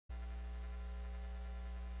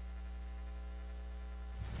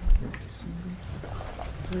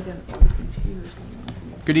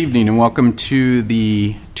Good evening and welcome to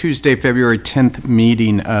the Tuesday, February 10th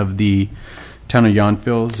meeting of the Town of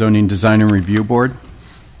Yountville Zoning Design and Review Board.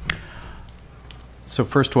 So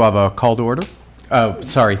first we'll have a call to order. Oh,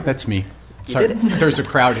 sorry, that's me. Sorry, there's a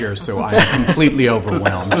crowd here, so I'm completely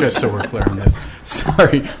overwhelmed, just so we're clear on this.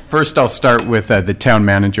 Sorry. First I'll start with the town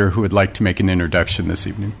manager who would like to make an introduction this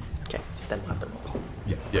evening. Okay, then we'll have the roll call.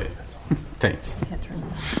 Yeah. Thanks.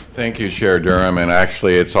 Thank you, Chair Durham, and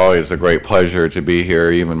actually it's always a great pleasure to be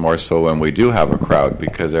here, even more so when we do have a crowd,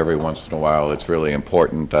 because every once in a while it's really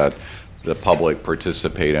important that the public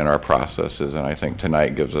participate in our processes, and I think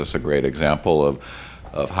tonight gives us a great example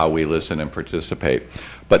of how we listen and participate.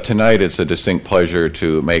 But tonight it's a distinct pleasure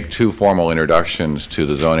to make two formal introductions to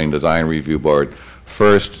the Zoning Design Review Board.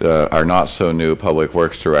 First, our not-so-new Public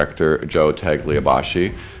Works Director, Joe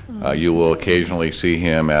Tagliabashi. You will occasionally see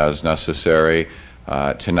him as necessary.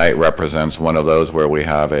 Tonight represents one of those where we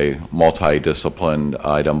have a multidisciplined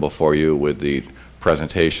item before you with the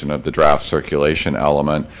presentation of the draft circulation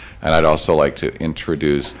element. And I'd also like to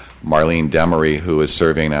introduce Marlene Demery, who is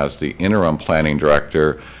serving as the interim planning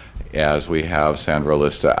director as we have Sandra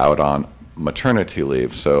Lista out on maternity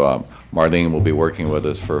leave. So Marlene will be working with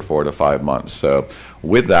us for 4 to 5 months. So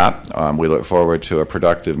with that, we look forward to a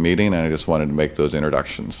productive meeting, and I just wanted to make those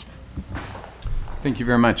introductions. Thank you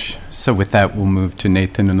very much. So with that, we'll move to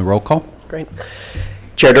Nathan in the roll call. Great.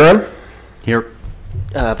 Chair Durham? Here.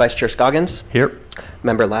 Vice Chair Scoggins? Here.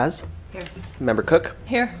 Member Laz? Here. Member Cook?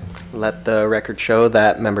 Here. Let the record show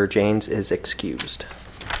that Member Janes is excused.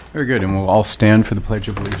 Very good, and we'll all stand for the Pledge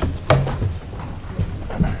of Allegiance, please.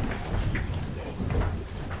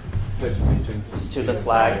 Pledge allegiance to the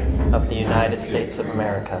flag of the United States of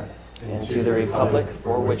America and to the republic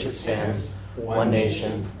for which it stands, one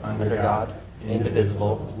nation, under God,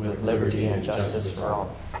 indivisible, with liberty and justice for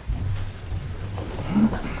all.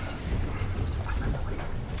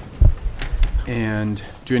 And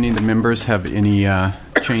do any of the members have any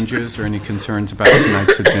changes or any concerns about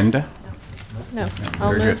tonight's agenda? No.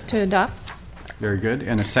 I'll Very move good. to adopt. Very good.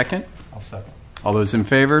 And a second? I'll second. All those in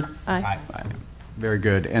favor? Aye. Very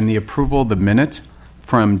good. And the approval of the minutes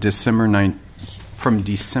from December 9th,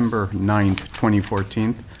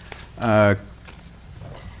 2014.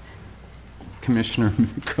 Commissioner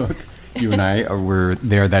Cook, you and I were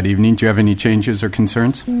there that evening. Do you have any changes or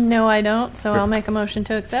concerns? No, I don't, so I'll make a motion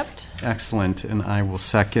to accept. Excellent, and I will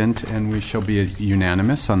second, and we shall be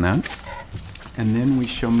unanimous on that. And then we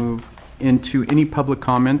shall move into any public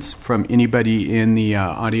comments from anybody in the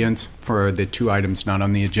audience for the two items not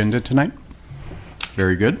on the agenda tonight.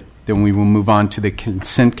 Very good. Then we will move on to the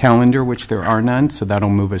consent calendar, which there are none, so that'll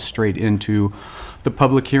move us straight into the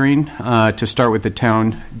public hearing to start with the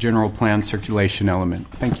town general plan circulation element.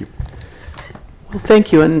 Thank you. Well,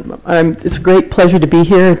 thank you, and it's a great pleasure to be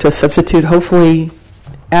here to substitute, hopefully,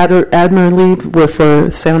 admirably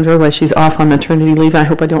for Sandra while she's off on maternity leave. I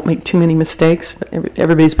hope I don't make too many mistakes, but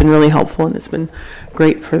everybody's been really helpful, and it's been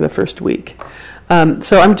great for the first week.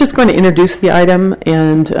 So I'm just going to introduce the item,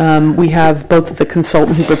 and we have both the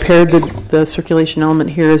consultant who prepared the circulation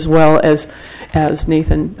element here as well as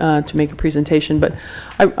Nathan to make a presentation. But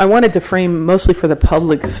I wanted to frame mostly for the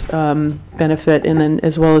public's benefit and then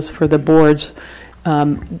as well as for the board's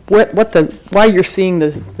why you're seeing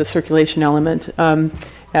the circulation element.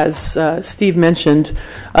 As Steve mentioned,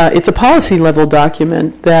 it's a policy level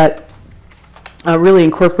document that really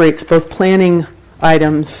incorporates both planning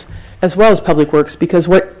items as well as public works, because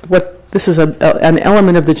what this is an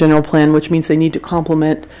element of the general plan, which means they need to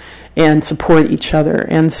complement and support each other.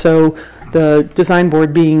 And so the design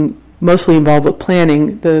board being mostly involved with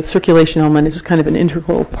planning, the circulation element is kind of an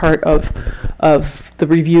integral part of the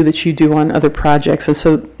review that you do on other projects. And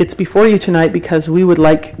so it's before you tonight because we would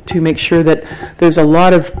like to make sure that there's a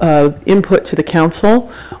lot of input to the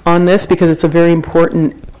council on this, because it's a very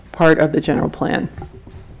important part of the general plan.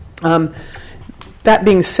 That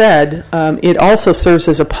being said, it also serves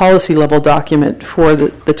as a policy level document for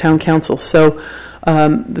the town council. So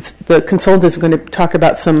the consultant is going to talk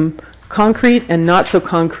about some concrete and not so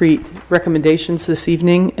concrete recommendations this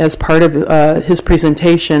evening as part of his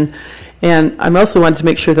presentation. And I also wanted to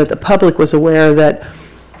make sure that the public was aware that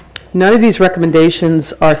none of these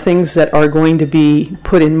recommendations are things that are going to be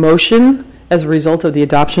put in motion as a result of the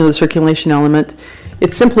adoption of the circulation element.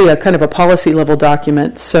 It's simply a kind of a policy level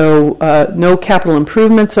document. So no capital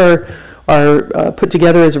improvements are put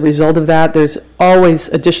together as a result of that. There's always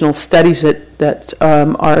additional studies that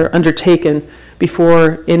are undertaken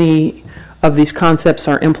before any of these concepts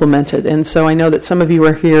are implemented. And so I know that some of you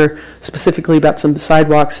are here specifically about some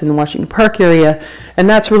sidewalks in the Washington Park area, and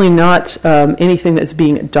that's really not anything that's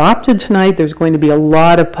being adopted tonight. There's going to be a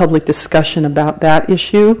lot of public discussion about that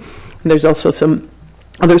issue. And there's also some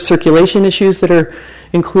other circulation issues that are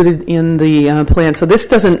included in the plan. So this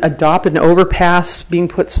doesn't adopt an overpass being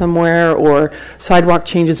put somewhere or sidewalk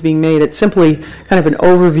changes being made. It's simply kind of an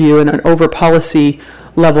overview and an over policy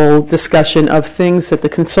level discussion of things that the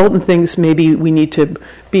consultant thinks maybe we need to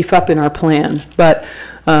beef up in our plan. But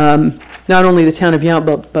not only the town of Yount,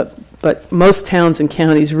 but most towns and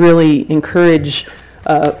counties really encourage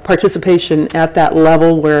participation at that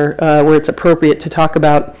level where it's appropriate to talk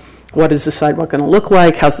about what is the sidewalk going to look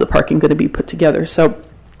like, how's the parking going to be put together. So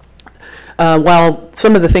while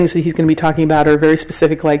some of the things that he's going to be talking about are very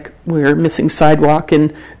specific, like we're missing sidewalk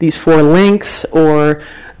in these 4 links, or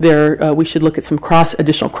we should look at some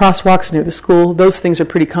additional crosswalks near the school, those things are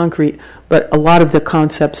pretty concrete. But a lot of the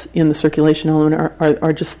concepts in the circulation element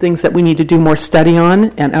are just things that we need to do more study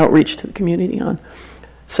on and outreach to the community on.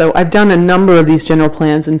 So I've done a number of these general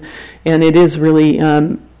plans, and it is really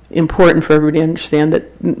important for everybody to understand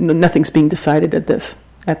that nothing's being decided at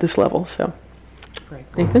this level. So,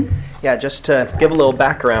 Nathan? Yeah, just to give a little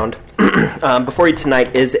background, before you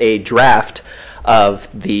tonight is a draft of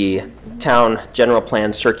the town general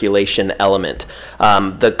plan circulation element.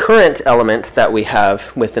 The current element that we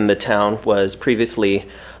have within the town was previously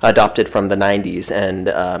adopted from the 90s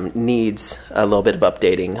and needs a little bit of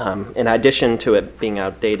updating. In addition to it being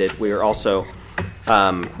outdated, we are also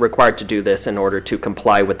required to do this in order to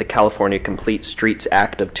comply with the California Complete Streets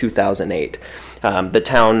Act of 2008. The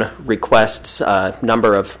town requests a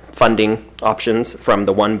number of funding options from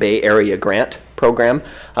the One Bay Area Grant Program.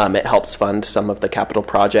 It helps fund some of the capital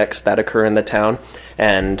projects that occur in the town,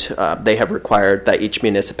 and they have required that each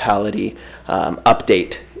municipality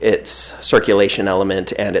update its circulation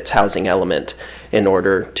element and its housing element in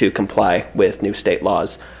order to comply with new state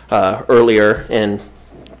laws. Earlier in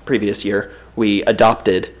previous year, we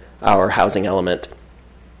adopted our housing element,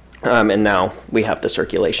 and now we have the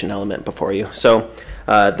circulation element before you. So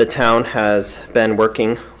the town has been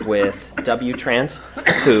working with W-Trans,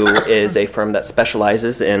 who is a firm that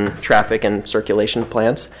specializes in traffic and circulation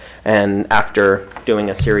plans. And after doing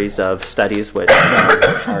a series of studies, which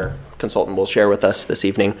our consultant will share with us this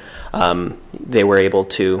evening, they were able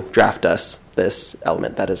to draft us this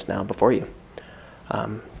element that is now before you.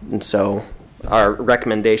 And so our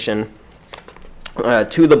recommendation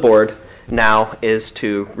to the board now is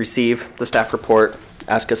to receive the staff report,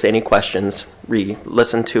 ask us any questions,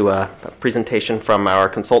 listen to a presentation from our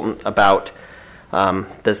consultant about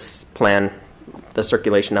this plan, the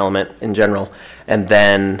circulation element in general, and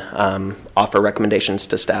then offer recommendations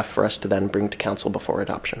to staff for us to then bring to council before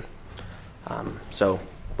adoption. So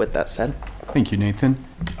with that said. Thank you, Nathan.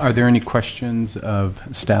 Are there any questions of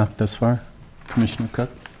staff thus far? Commissioner Cook?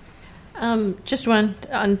 Just one.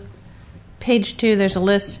 On page 2, there's a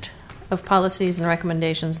list of policies and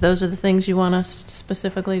recommendations. Those are the things you want us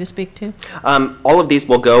specifically to speak to? All of these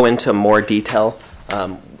will go into more detail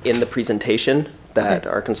in the presentation that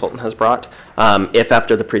our consultant has brought. If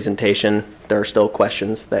after the presentation there are still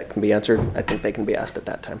questions that can be answered, I think they can be asked at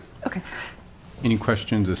that time. Okay. Any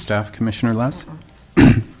questions of staff, Commissioner Lass?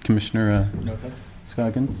 Commissioner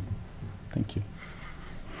Scoggins? Thank you.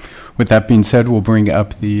 With that being said, we'll bring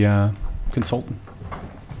up the consultant.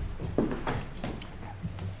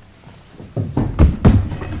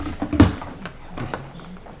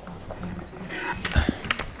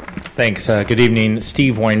 Thanks. Good evening.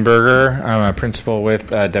 Steve Weinberger. I'm a principal with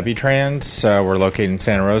W-Trans. We're located in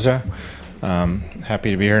Santa Rosa. Happy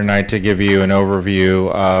to be here tonight to give you an overview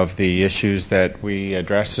of the issues that we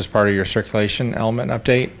addressed as part of your circulation element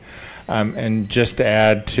update. And just to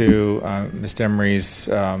add to Ms. Demery's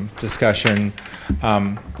discussion,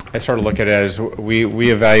 I sort of look at it as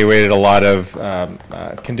we evaluated a lot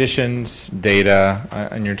of conditions, data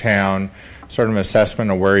in your town, sort of an assessment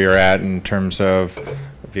of where you're at in terms of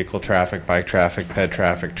vehicle traffic, bike traffic, ped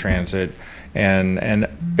traffic, transit, and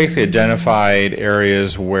basically identified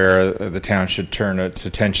areas where the town should turn its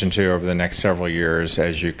attention to over the next several years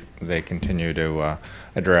as they continue to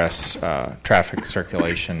address traffic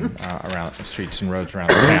circulation around the streets and roads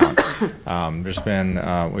around the town.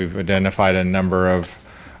 We've identified a number of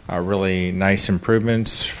really nice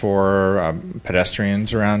improvements for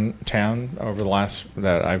pedestrians around town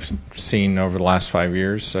that I've seen over the last 5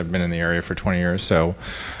 years. I've been in the area for 20 years, so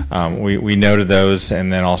we noted those,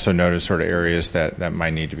 and then also noted sort of areas that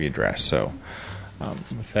might need to be addressed. So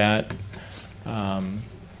with that,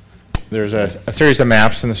 there's a series of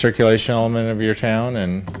maps in the circulation element of your town,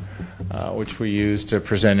 and which we use to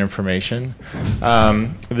present information.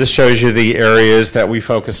 This shows you the areas that we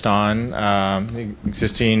focused on,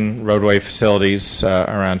 existing roadway facilities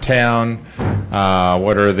around town,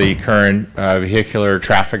 what are the current vehicular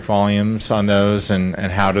traffic volumes on those, and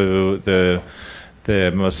how do the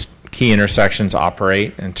most key intersections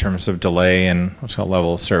operate in terms of delay and what's called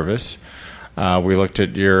level of service. We looked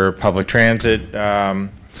at your public transit,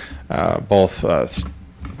 both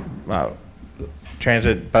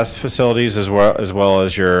transit bus facilities as well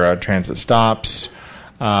as your transit stops,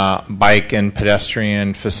 bike and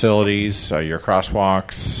pedestrian facilities, your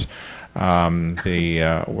crosswalks,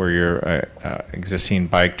 where your existing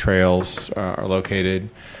bike trails are located,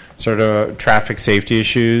 sort of traffic safety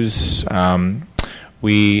issues.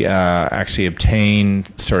 We actually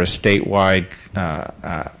obtained sort of statewide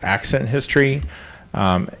accident history.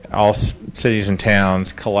 All cities and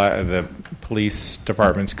towns the police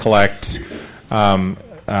departments collect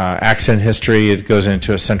accident history. It goes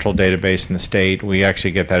into a central database in the state. We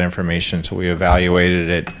actually get that information, so we evaluated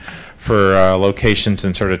it for locations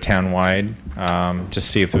and sort of town-wide, just to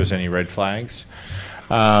see if there was any red flags.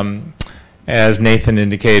 As Nathan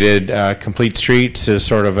indicated, complete streets is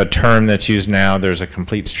sort of a term that's used now. There's a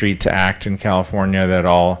Complete Streets Act in California that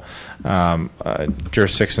all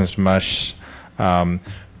jurisdictions must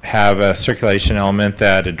have a circulation element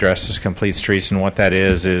that addresses complete streets, and what that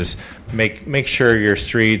is make sure your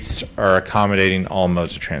streets are accommodating all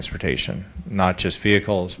modes of transportation, not just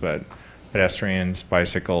vehicles, but pedestrians,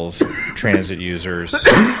 bicycles, transit users,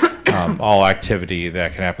 all activity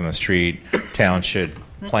that can happen on the street. Towns should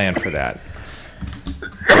plan for that.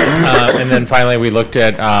 And then finally, we looked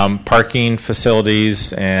at parking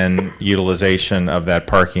facilities and utilization of that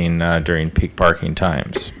parking during peak parking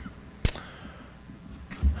times.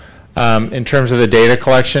 In terms of the data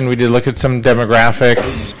collection, we did look at some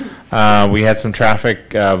demographics. We had some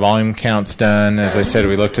traffic volume counts done. As I said,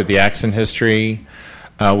 we looked at the accident history.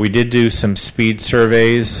 We did do some speed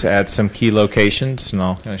surveys at some key locations, and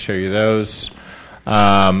I'll kind of show you those.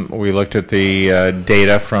 We looked at the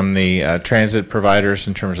data from the transit providers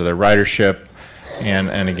in terms of their ridership,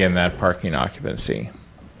 and again, that parking occupancy.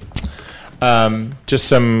 Just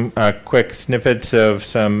some quick snippets of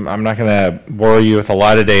some, I'm not going to bore you with a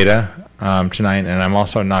lot of data tonight, and I'm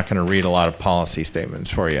also not going to read a lot of policy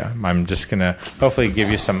statements for you. I'm just going to hopefully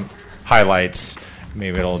give you some highlights.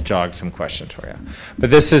 Maybe it'll jog some questions for you.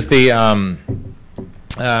 But this is the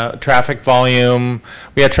traffic volume.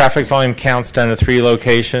 We had traffic volume counts done at 3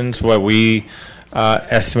 locations, what we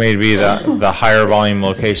estimate to be the higher volume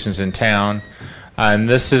locations in town. And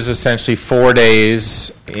this is essentially 4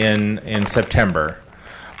 days in September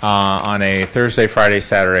on a Thursday, Friday,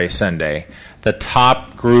 Saturday, Sunday. The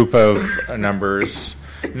top group of numbers,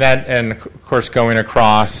 that, and of course going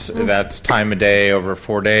across, that's time of day over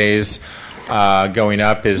 4 days. Going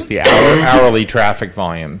up is the hourly traffic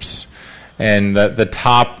volumes. And the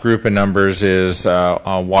top group of numbers is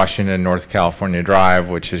Washington, North California Drive,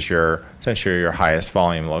 which is essentially your highest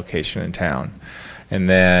volume location in town. And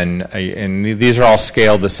then, and these are all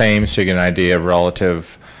scaled the same, so you get an idea of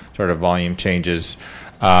relative sort of volume changes.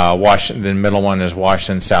 Washington, the middle one is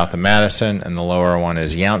Washington, south of Madison, and the lower one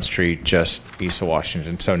is Yount Street, just east of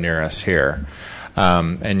Washington, so near us here.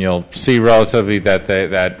 And you'll see relatively that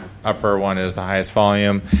that upper one is the highest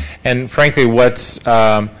volume. And frankly, we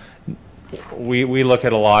look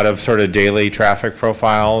at a lot of sort of daily traffic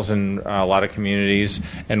profiles in a lot of communities,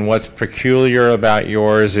 and what's peculiar about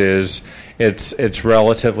yours is it's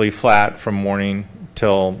relatively flat from morning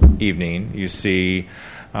till evening. You see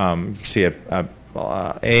a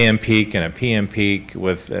AM peak and a PM peak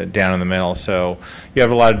with down in the middle, so you have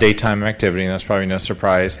a lot of daytime activity, and that's probably no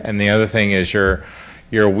surprise. And the other thing is your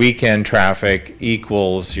weekend traffic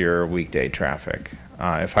equals your weekday traffic.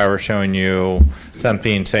 If I were showing you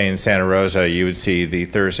something, say, in Santa Rosa, you would see the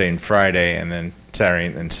Thursday and Friday, and then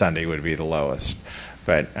Saturday and Sunday would be the lowest.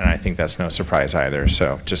 And I think that's no surprise either.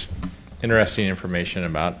 So just interesting information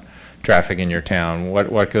about traffic in your town.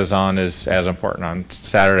 What goes on is as important on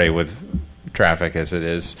Saturday with traffic as it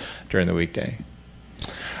is during the weekday.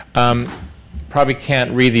 Probably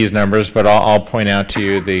can't read these numbers, but I'll point out to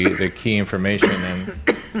you the key information, and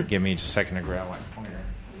give me just a second to grab my pointer.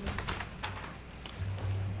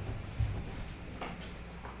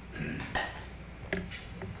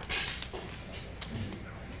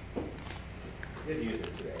 Use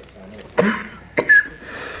it today, so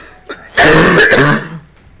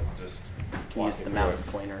You can use the mouse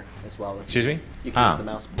pointer as well. Excuse me? You can use the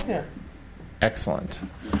mouse pointer. Excellent.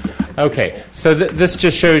 Okay, so this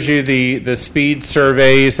just shows you the speed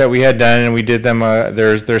surveys that we had done, and we did them.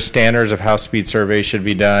 There's standards of how speed surveys should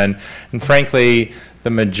be done, and frankly, the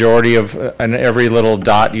majority of, and every little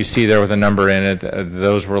dot you see there with a number in it,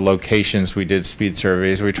 those were locations we did speed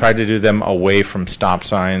surveys. We tried to do them away from stop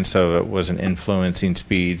signs so it wasn't influencing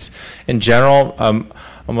speeds. In general,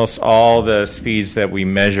 almost all the speeds that we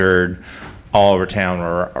measured all over town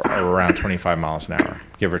were around 25 miles an hour,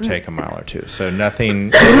 give or take a mile or two. So nothing,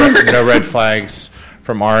 no red flags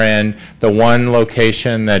from our end. The one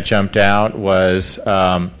location that jumped out was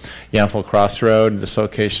Yanfel Crossroad. This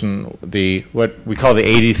location, what we call the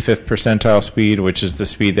 85th percentile speed, which is the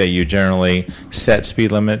speed that you generally set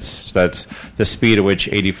speed limits. So that's the speed at which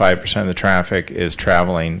 85% of the traffic is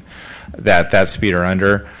traveling that speed or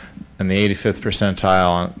under. And the 85th percentile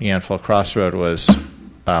on Yanfel Crossroad was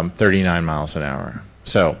 39 miles an hour.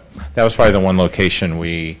 So that was probably the one location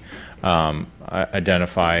we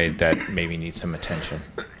identified that maybe needs some attention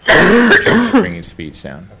in terms of bringing speeds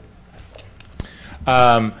down.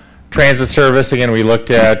 Transit service, again, we looked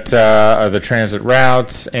at the transit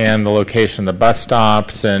routes and the location of the bus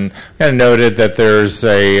stops, and kind of noted that there's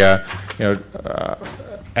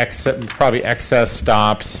probably excess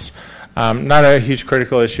stops. Not a huge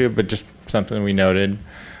critical issue, but just something we noted.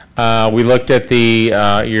 We looked at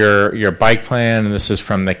your bike plan, and this is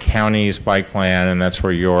from the county's bike plan, and that's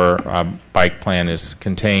where your bike plan is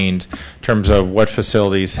contained in terms of what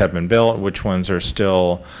facilities have been built, which ones are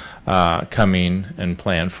still coming and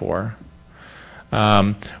planned for.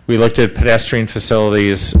 We looked at pedestrian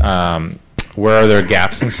facilities, where are there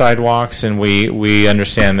gaps in sidewalks, and we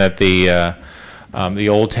understand that the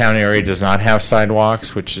Old Town area does not have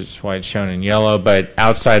sidewalks, which is why it's shown in yellow, but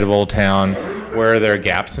outside of Old Town, where are there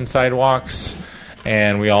gaps in sidewalks?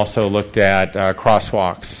 And we also looked at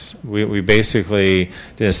crosswalks. We basically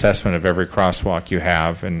did an assessment of every crosswalk you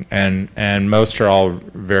have, and most are all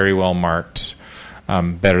very well marked,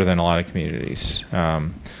 better than a lot of communities.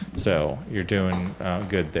 So you're doing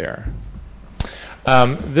good there.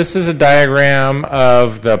 This is a diagram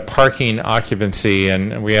of the parking occupancy,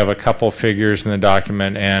 and we have a couple figures in the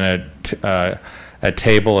document and a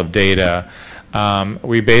table of data.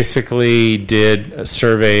 We basically did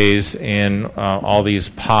surveys in all these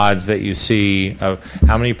pods that you see of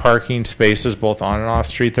how many parking spaces both on and off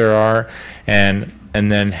street there are, and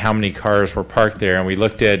then how many cars were parked there. And we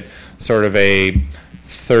looked at sort of a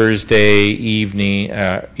Thursday evening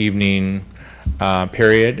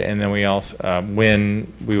period, and then we also when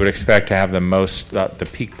we would expect to have the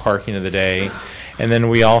peak parking of the day, and then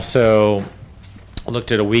we also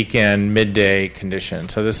looked at a weekend midday condition.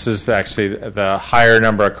 So this is actually the higher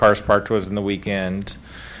number of cars parked was in the weekend,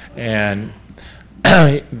 and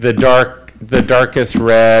the darkest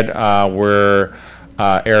red were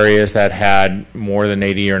areas that had more than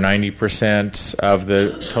 80 or 90% of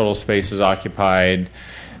the total spaces occupied.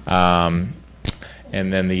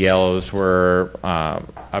 And then the yellows were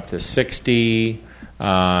up to 60,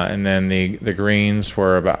 and then the greens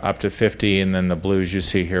were about up to 50, and then the blues you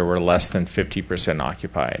see here were less than 50%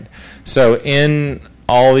 occupied. So in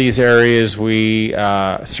all these areas we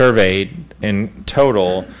surveyed in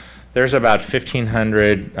total, there's about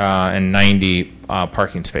 1,590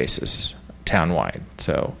 parking spaces townwide.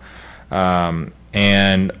 So,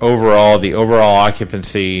 and overall, the overall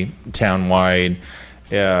occupancy townwide,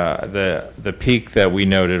 the peak that we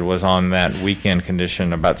noted was on that weekend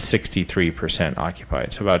condition, about 63%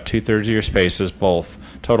 occupied. So about 2/3 of your spaces, both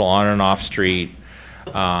total on and off street,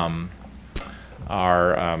 are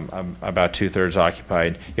about 2/3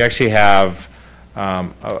 occupied. You actually have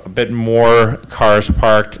a bit more cars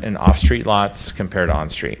parked in off-street lots compared to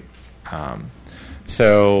on-street.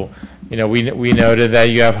 So, we noted that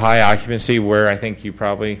you have high occupancy where I think you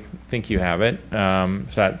probably think you have it. So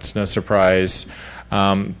that's no surprise.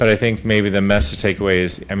 But I think maybe the message takeaway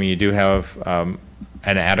is, you do have an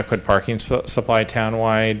adequate parking supply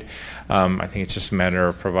townwide. I think it's just a matter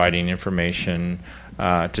of providing information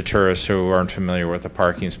to tourists who aren't familiar with the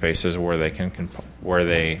parking spaces, where they can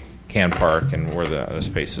park and where the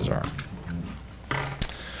spaces are.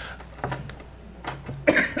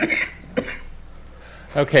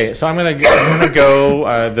 Okay, so I'm going to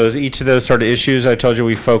go each of those sort of issues I told you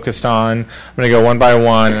we focused on. I'm going to go one by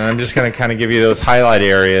one, and I'm just going to kind of give you those highlight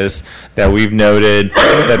areas that we've noted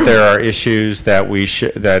that there are issues that we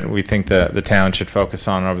think the town should focus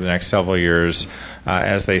on over the next several years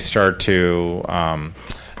as they start to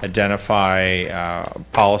identify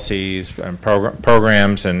policies and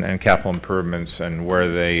programs and capital improvements and where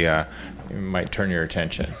they might turn your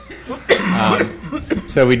attention.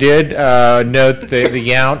 So we did note the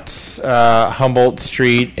Yount Humboldt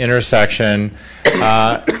Street intersection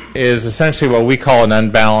is essentially what we call an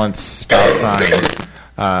unbalanced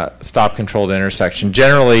stop controlled intersection.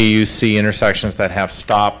 Generally, you see intersections that have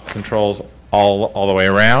stop controls all the way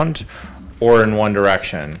around or in one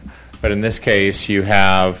direction. But in this case, you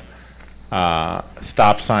have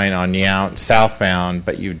stop sign on Yount southbound,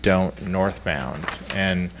 but you don't northbound.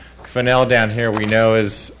 And Fennell down here we know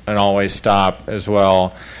is an always stop as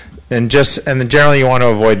well. And then generally you want to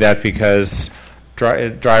avoid that because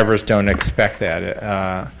drivers don't expect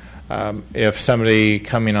that. If somebody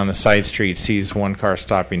coming on the side street sees one car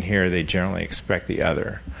stopping here, they generally expect the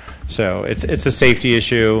other. So it's a safety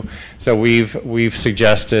issue. So we've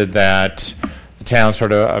suggested that the town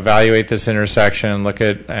sort of evaluate this intersection, look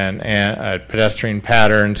at pedestrian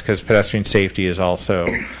patterns, because pedestrian safety is also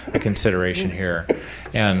a consideration here,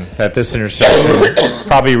 and that this intersection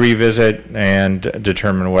probably revisit and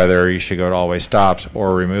determine whether you should go to always stops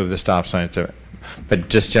or remove the stop signs, but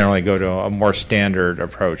just generally go to a more standard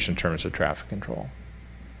approach in terms of traffic control.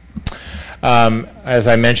 As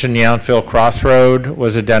I mentioned, Yountville Crossroad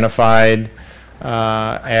was identified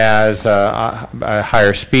as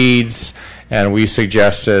higher speeds, and we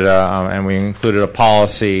suggested, and we included a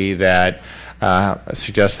policy that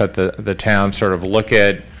suggests that the town sort of look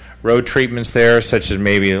at road treatments there, such as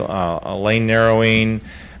maybe a lane narrowing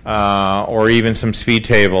or even some speed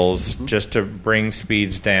tables, just to bring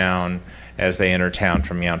speeds down as they enter town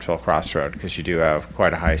from Yountville Crossroad, because you do have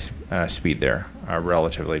quite a high speed there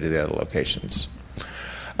relatively to the other locations.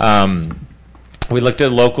 We looked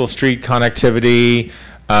at local street connectivity,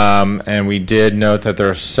 and we did note that there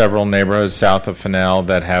are several neighborhoods south of Fennell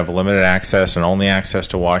that have limited access and only access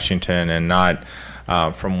to Washington and not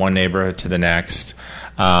from one neighborhood to the next.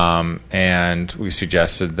 And we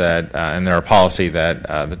suggested that, in their policy,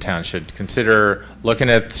 that the town should consider looking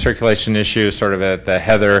at the circulation issue sort of at the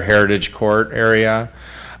Heather Heritage Court area,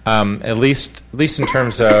 at least in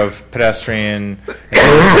terms of pedestrian and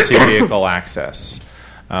emergency vehicle access.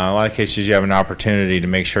 A lot of cases you have an opportunity to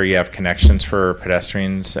make sure you have connections for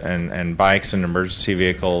pedestrians and bikes and emergency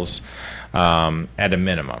vehicles at a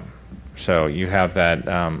minimum. So you have that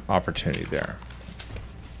opportunity there.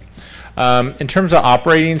 In terms of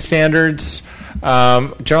operating standards,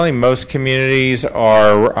 generally most communities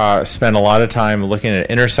spend a lot of time looking at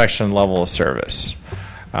intersection level of service.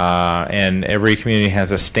 And every community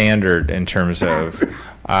has a standard in terms of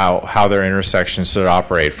how their intersections should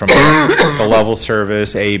operate, from the level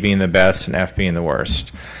service, A being the best and F being the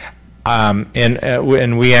worst.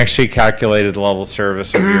 And we actually calculated the level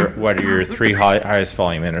service of what are your three highest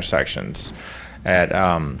volume intersections at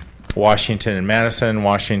Washington and Madison,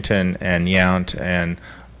 Washington and Yount, and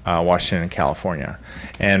Washington and California.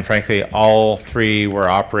 And frankly, all three were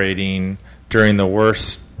operating during the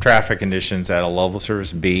worst traffic conditions at a level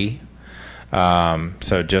service B.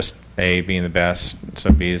 So just A being the best, so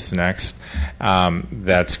B is the next.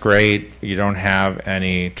 That's great. You don't have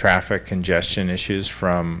any traffic congestion issues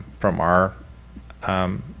from our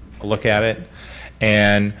look at it.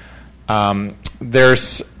 And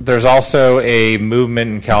there's also a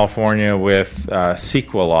movement in California with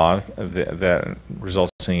CEQA law that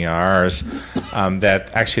results in EIRs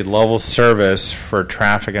that actually level service for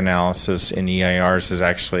traffic analysis in EIRs is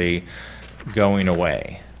actually going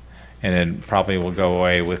away, and it probably will go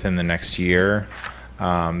away within the next year.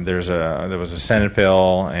 There was a Senate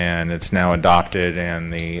bill, and it's now adopted,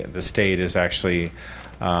 and the state is actually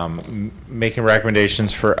making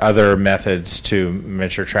recommendations for other methods to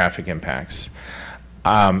measure traffic impacts.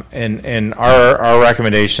 And our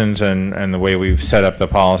recommendations and the way we've set up the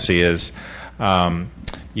policy is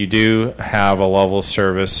you do have a level of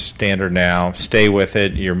service standard now. Stay with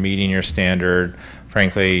it. You're meeting your standard.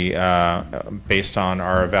 Frankly, based on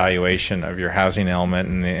our evaluation of your housing element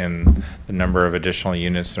and the number of additional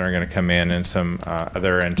units that are going to come in and some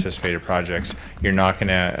other anticipated projects, you're not going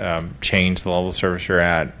to change the level of service you're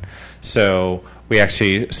at. So we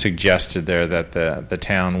actually suggested there that the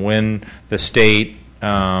town, when the state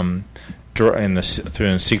through the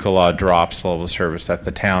CEQA law drops the level of service, that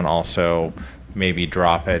the town also maybe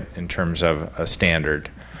drop it in terms of a standard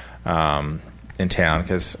in town,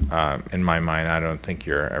 because in my mind, I don't think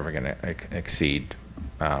you're ever going to exceed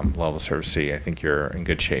level of service C. I think you're in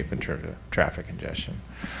good shape in terms of traffic congestion.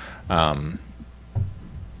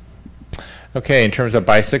 Okay, in terms of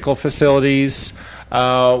bicycle facilities,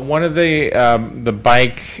 one of the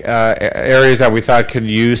bike areas that we thought could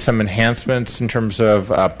use some enhancements in terms of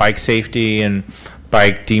bike safety and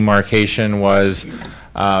bike demarcation was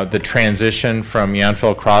the transition from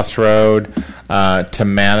Yountville Crossroad to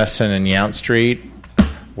Madison and Yount Street,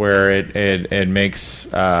 where it makes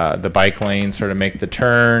the bike lane sort of make the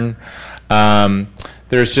turn.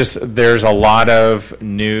 there's a lot of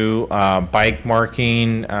new bike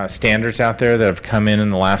marking standards out there that have come in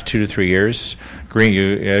the last 2 to 3 years. Green,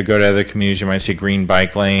 you go to other communities, you might see green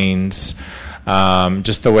bike lanes.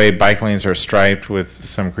 Just the way bike lanes are striped with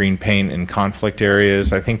some green paint in conflict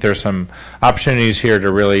areas. I think there's some opportunities here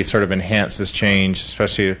to really sort of enhance this change,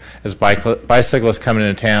 especially as bicyclists come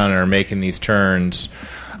into town and are making these turns.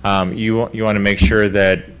 You want to make sure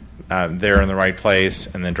that they're in the right place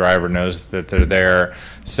and the driver knows that they're there.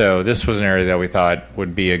 So this was an area that we thought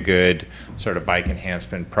would be a good sort of bike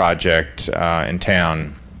enhancement project in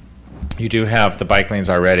town. You do have the bike lanes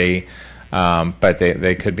already, but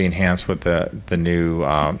they could be enhanced with the new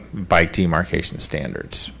bike demarcation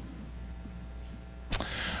standards.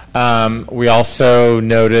 We also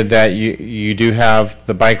noted that you do have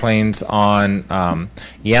the bike lanes on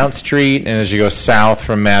Yount Street, and as you go south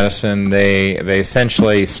from Madison, they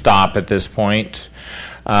essentially stop at this point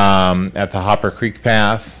at the Hopper Creek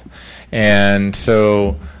path, and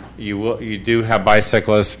so you do have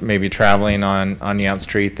bicyclists maybe traveling on Yount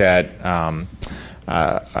Street that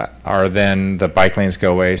are then the bike lanes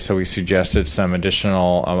go away. So we suggested some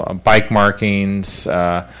additional bike markings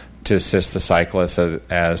to assist the cyclists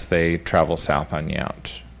as they travel south on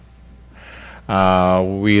Yount.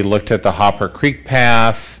 We looked at the Hopper Creek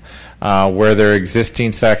path, where there are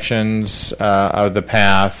existing sections of the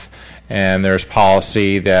path, and there's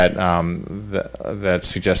policy that that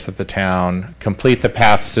suggests that the town complete the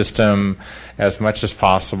path system as much as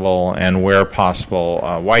possible, and where possible,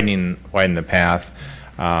 widen the path.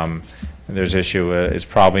 There's issue it's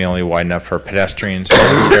probably only wide enough for pedestrians in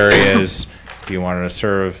those areas. If you wanted to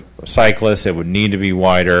serve cyclists, it would need to be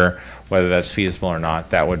wider. Whether that's feasible or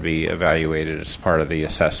not, that would be evaluated as part of the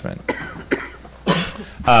assessment.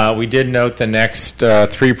 We did note the next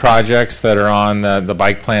 3 projects that are on the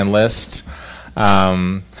bike plan list.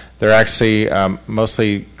 They're actually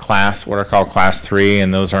mostly what are called Class 3,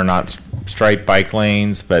 and those are not striped bike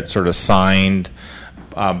lanes, but sort of signed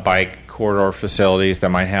bike corridor facilities that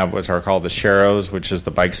might have what are called the sharrows, which is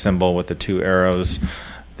the bike symbol with the 2 arrows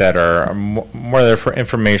that are more there for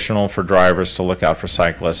informational for drivers to look out for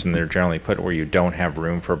cyclists, and they're generally put where you don't have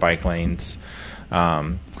room for bike lanes.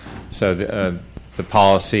 So the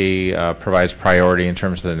policy provides priority in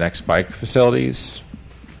terms of the next bike facilities.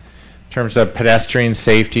 In terms of pedestrian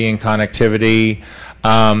safety and connectivity,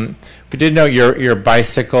 we did note your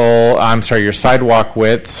sidewalk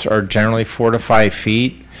widths are generally 4 to 5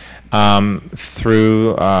 feet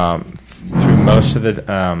through most of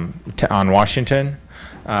the on Washington.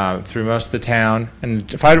 Through most of the town, and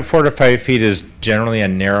 4 to 5 feet is generally a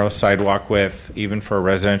narrow sidewalk width, even for a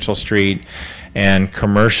residential street, and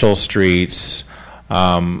commercial streets,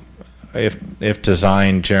 if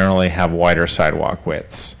designed, generally have wider sidewalk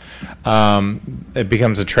widths. It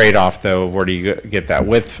becomes a trade-off, though, of where do you get that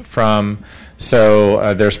width from.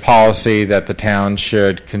 So there's policy that the town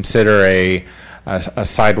should consider a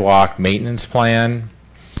sidewalk maintenance plan.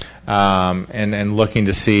 And looking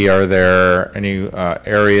to see, are there any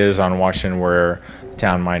areas on Washington where the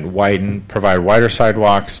town might provide wider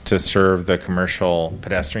sidewalks to serve the commercial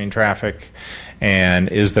pedestrian traffic, and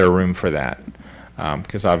is there room for that?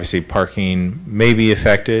 Because obviously parking may be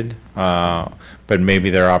affected, but maybe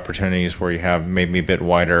there are opportunities where you have maybe a bit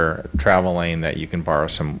wider travel lane that you can borrow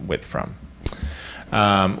some width from.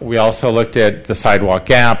 We also looked at the sidewalk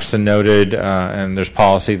gaps and noted, and there's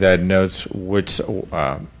policy that notes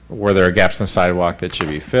where there are gaps in the sidewalk that should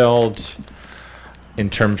be filled. In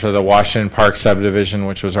terms of the Washington Park subdivision,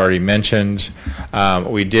 which was already mentioned,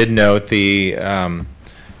 we did note the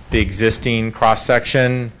existing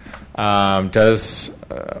cross-section does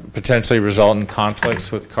potentially result in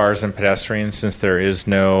conflicts with cars and pedestrians, since there is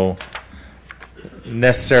no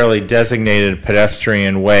necessarily designated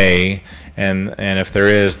pedestrian way, and if there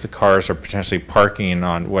is, the cars are potentially parking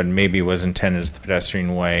on what maybe was intended as the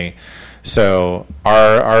pedestrian way. So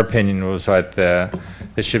our opinion was that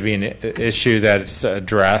this should be an issue that's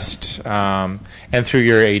addressed, and through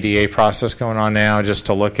your ADA process going on now, just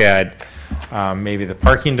to look at maybe the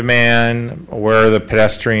parking demand, where the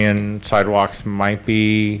pedestrian sidewalks might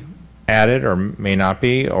be added or may not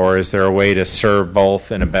be, or is there a way to serve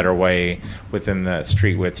both in a better way within the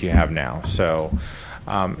street width you have now. So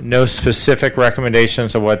no specific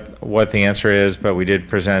recommendations of what the answer is, but we did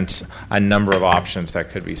present a number of options that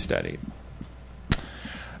could be studied.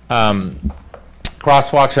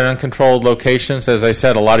 Crosswalks in uncontrolled locations. As I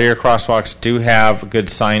said, a lot of your crosswalks do have good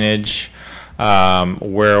signage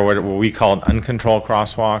where what we call uncontrolled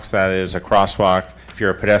crosswalks. That is a crosswalk, if you're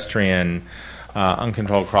a pedestrian,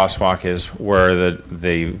 uncontrolled crosswalk is where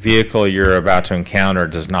the vehicle you're about to encounter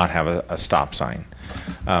does not have a stop sign.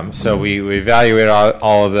 So we evaluated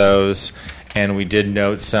all of those, and we did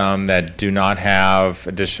note some that do not have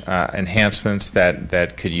enhancements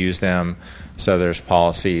that could use them. So there's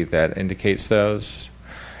policy that indicates those.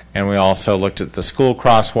 And we also looked at the school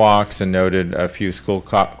crosswalks and noted a few school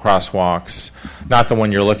crosswalks, not the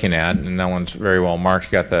one you're looking at, and that one's very well marked.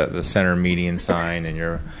 You got the center median sign and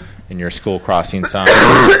your school crossing sign.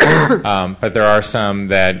 But there are some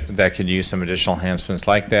that could use some additional enhancements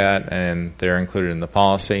like that, and they're included in the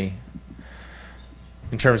policy.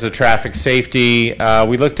 In terms of traffic safety,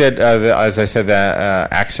 we looked at, as I said, the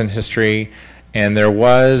accident history, and there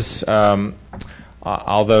was,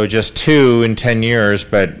 although just 2 in 10 years,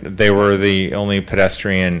 but they were the only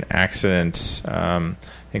pedestrian accidents. I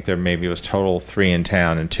think there maybe was total 3 in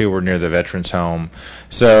town, and 2 were near the Veterans Home.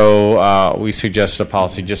 So we suggested a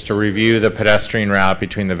policy just to review the pedestrian route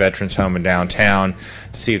between the Veterans Home and downtown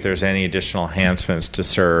to see if there's any additional enhancements to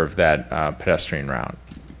serve that pedestrian route.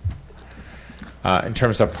 In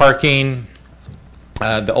terms of parking,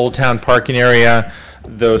 the Old Town parking area,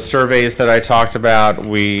 those surveys that I talked about,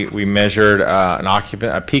 we measured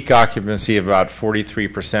a peak occupancy of about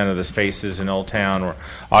 43% of the spaces in Old Town were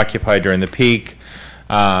occupied during the peak.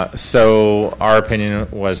 So our opinion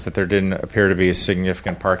was that there didn't appear to be a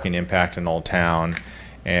significant parking impact in Old Town,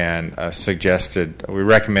 and we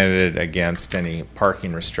recommended against any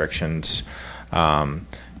parking restrictions.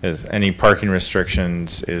 As any parking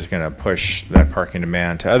restrictions is going to push that parking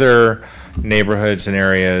demand to other neighborhoods and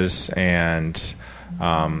areas, and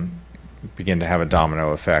begin to have a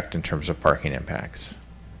domino effect in terms of parking impacts.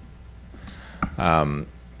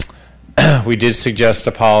 We did suggest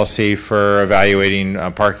a policy for evaluating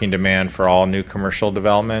parking demand for all new commercial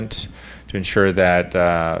development to ensure that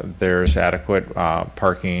there's adequate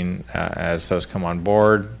parking as those come on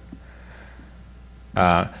board.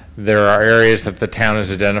 There are areas that the town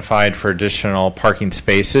has identified for additional parking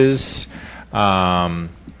spaces. One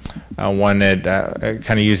that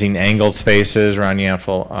kind of using angled spaces around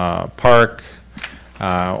Yanfel Park,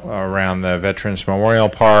 around the Veterans Memorial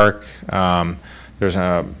Park. There's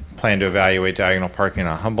a plan to evaluate diagonal parking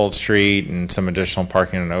on Humboldt Street and some additional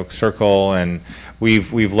parking on Oak Circle. And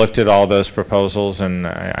we've looked at all those proposals, and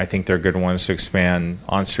I think they're good ones to expand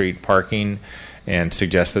on-street parking, and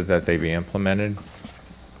suggested that they be implemented.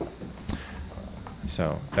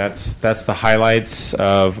 So that's the highlights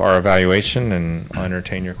of our evaluation, and I'll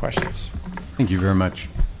entertain your questions. Thank you very much.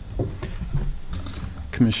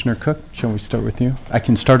 Commissioner Cook, shall we start with you? I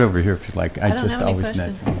can start over here if you'd like. I don't have any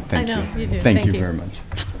questions. Thank I know, you do. Thank Thank you you. very much.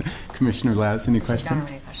 Commissioner Laz, any questions? Don't have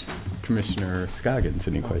any questions. Commissioner Scoggins,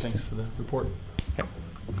 any questions? Thanks for the report.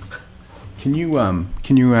 Can you,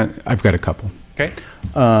 I've got a couple. Okay.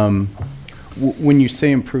 When you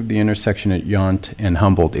say improve the intersection at Yount and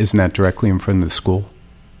Humboldt, isn't that directly in front of the school?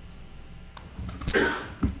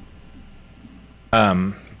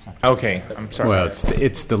 Okay, I'm sorry. Well,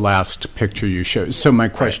 it's the last picture you showed. So my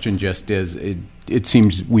question just is, it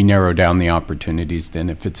seems we narrow down the opportunities then.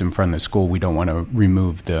 If it's in front of the school, we don't want to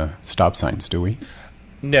remove the stop signs, do we?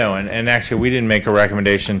 No, and actually, we didn't make a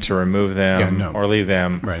recommendation to remove them or leave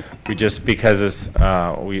them. Right. We just, because it's,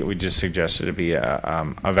 we just suggested it be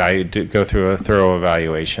to go through a thorough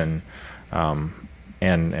evaluation,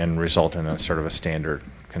 and result in a sort of a standard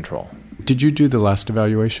control. Did you do the last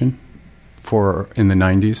evaluation in the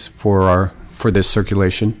 90s for this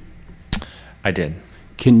circulation? I did.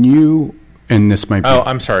 Can you, and this might be... Oh,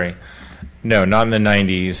 I'm sorry. No, not in the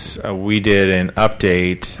 90s. We did an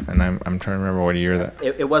update, and I'm trying to remember what year that...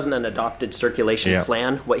 It wasn't an adopted circulation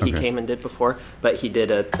plan, what he came and did before, but he did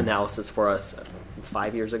an analysis for us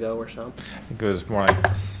 5 years ago or so. I think it was more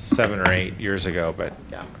like 7 or 8 years ago, but...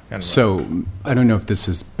 Yeah. So I don't know if this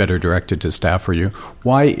is better directed to staff or you.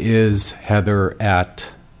 Why is Heather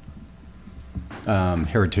at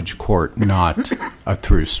Heritage Court not a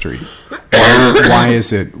through street? Why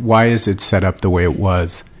is it set up the way it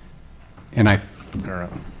was? And I don't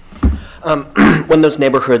know. When those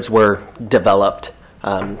neighborhoods were developed,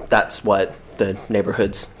 that's what the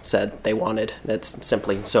neighborhoods said they wanted. That's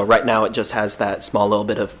simply, so right now it just has that small little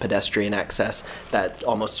bit of pedestrian access that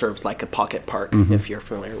almost serves like a pocket park, if you're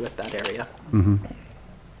familiar with that area.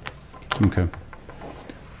 Okay.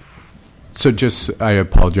 So I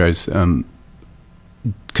apologize,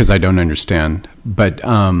 because I don't understand, but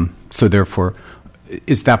so therefore,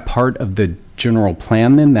 is that part of the general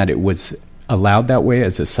plan then, that it was allowed that way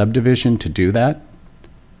as a subdivision to do that?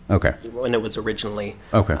 Okay. When it was originally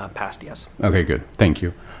passed, yes. Okay, good. Thank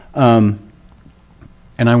you. And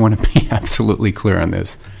I want to be absolutely clear on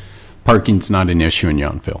this. Parking's not an issue in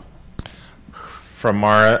Yountville. From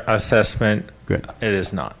our assessment, Good. it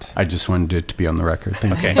is not. I just wanted it to be on the record.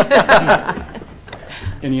 Thank you. Okay.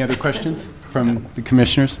 Any other questions from the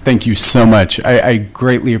commissioners? Thank you so much. I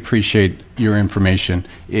greatly appreciate your information.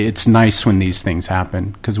 It's nice when these things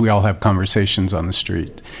happen because we all have conversations on the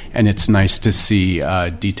street, and it's nice to see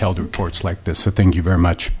detailed reports like this. So thank you very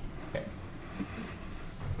much.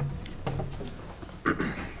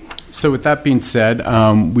 So with that being said,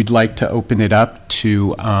 we'd like to open it up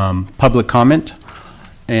to public comment.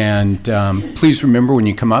 And please remember when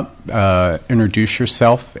you come up, introduce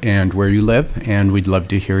yourself and where you live, and we'd love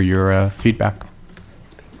to hear your feedback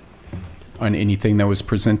on anything that was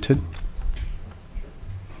presented.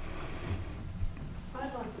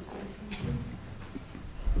 I'd like to say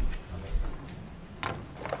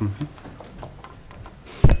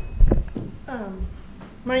something.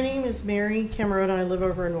 My name is Mary Cameron. I live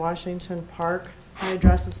over in Washington Park. My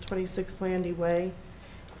address is 26 Landy Way.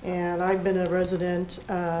 And I've been a resident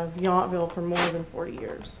of Yountville for more than 40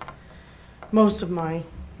 years. Most of my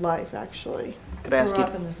life, actually. Could I ask Grew you,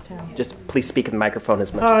 up in this town. just please speak in the microphone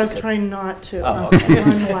as much I as was you could. trying not to. Oh, okay.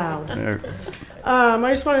 I'm loud. I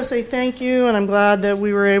just want to say thank you, and I'm glad that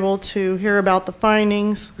we were able to hear about the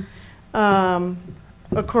findings. Of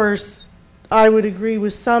course, I would agree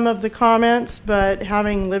with some of the comments, but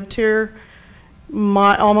having lived here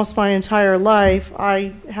almost my entire life,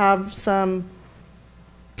 I have some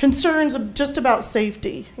concerns just about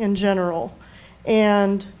safety in general.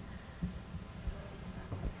 And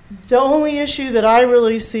the only issue that I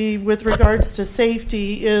really see with regards to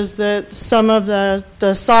safety is that some of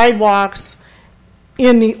the sidewalks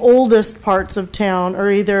in the oldest parts of town are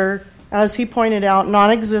either, as he pointed out,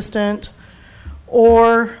 non-existent,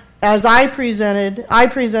 or as I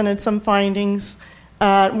presented some findings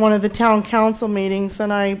at one of the town council meetings,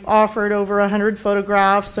 and I offered over 100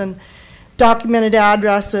 photographs and documented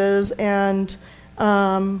addresses, and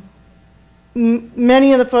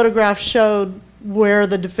many of the photographs showed where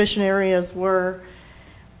the deficient areas were,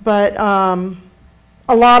 but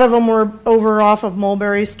a lot of them were over off of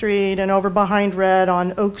Mulberry Street and over behind Red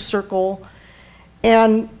on Oak Circle.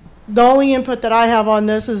 And the only input that I have on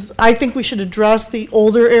this is I think we should address the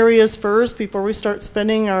older areas first before we start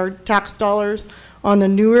spending our tax dollars on the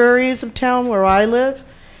new areas of town where I live.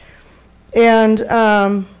 And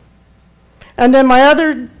then my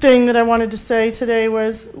other thing that I wanted to say today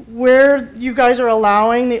was where you guys are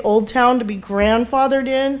allowing the old town to be grandfathered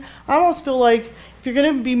in, I almost feel like if you're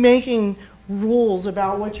going to be making rules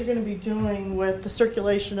about what you're going to be doing with the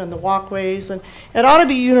circulation and the walkways, and it ought to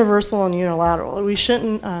be universal and unilateral. We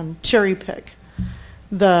shouldn't cherry pick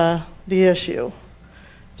the issue.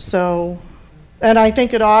 So, and I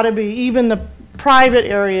think it ought to be even the private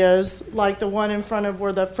areas like the one in front of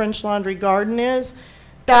where the French Laundry Garden is.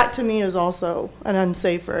 That to me is also an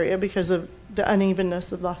unsafe area because of the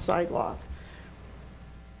unevenness of the sidewalk.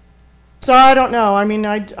 So I don't know. I mean,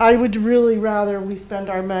 I would really rather we spend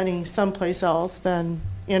our money someplace else than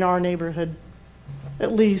in our neighborhood,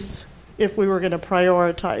 at least if we were going to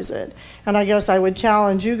prioritize it. And I guess I would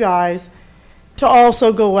challenge you guys to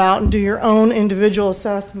also go out and do your own individual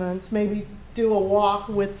assessments, maybe do a walk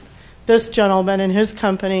with this gentleman and his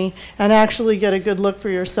company and actually get a good look for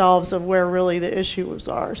yourselves of where really the issues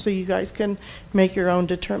are so you guys can make your own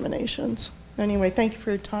determinations. Anyway, thank you for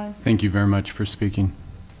your time. Thank you very much for speaking.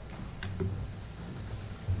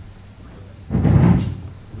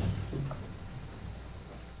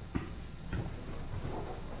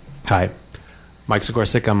 Hi, Mike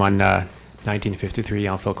Zagorczyk. I'm on 1953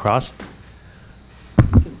 Yountville Cross.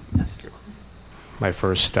 My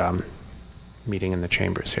first meeting in the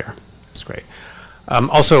chambers here. It's great.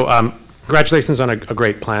 Also, congratulations on a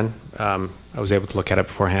great plan. I was able to look at it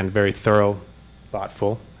beforehand. Very thorough,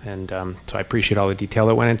 thoughtful, and so I appreciate all the detail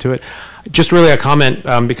that went into it. Just really a comment,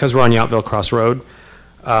 because we're on Yountville Cross Road,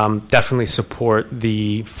 definitely support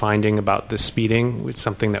the finding about the speeding, which is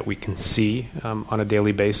something that we can see on a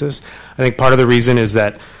daily basis. I think part of the reason is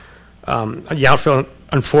that Yountville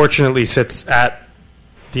unfortunately sits at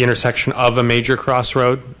the intersection of a major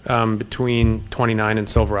crossroad between 29 and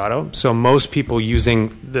Silverado. So most people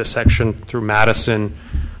using this section through Madison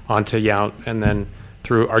onto Yount and then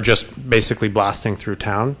through are just basically blasting through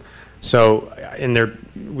town. So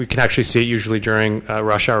we can actually see it usually during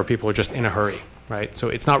rush hour. People are just in a hurry, right? So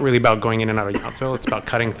it's not really about going in and out of Yountville. It's about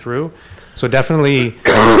cutting through. So definitely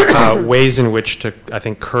ways in which to, I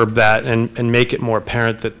think, curb that and make it more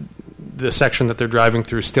apparent that the section that they're driving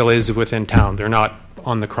through still is within town. They're not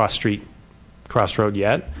on the crossroad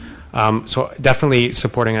yet. So definitely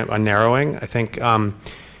supporting a narrowing. I think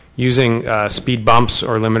using speed bumps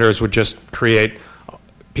or limiters would just create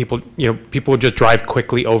people would just drive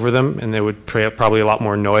quickly over them, and they would create probably a lot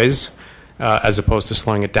more noise. as opposed to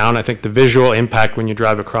slowing it down. I think the visual impact when you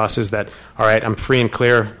drive across is that, all right, I'm free and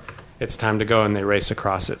clear, it's time to go, and they race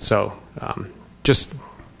across it. So just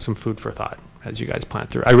some food for thought as you guys plan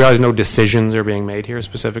through. I realize no decisions are being made here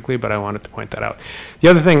specifically, but I wanted to point that out. The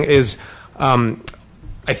other thing is,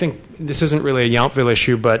 I think this isn't really a Yountville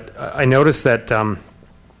issue, but I noticed that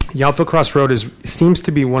Yountville Crossroad seems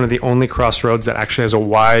to be one of the only crossroads that actually has a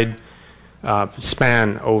wide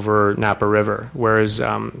span over Napa River, whereas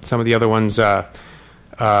some of the other ones,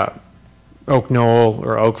 Oak Knoll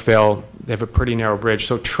or Oakville, they have a pretty narrow bridge.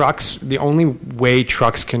 So trucks, the only way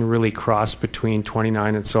trucks can really cross between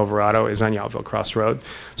 29 and Silverado is on Yountville Crossroad.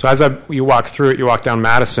 So as you walk through it, you walk down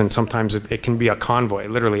Madison, sometimes it can be a convoy,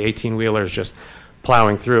 literally 18-wheelers just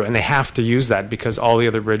plowing through. And they have to use that because all the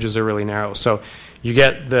other bridges are really narrow. So you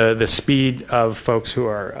get the speed of folks who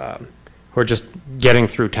are just getting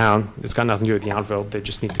through town. It's got nothing to do with Yountville. They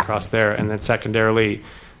just need to cross there. And then secondarily,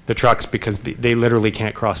 the trucks, because they literally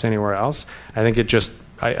can't cross anywhere else. I think it just,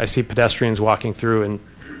 I see pedestrians walking through and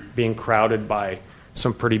being crowded by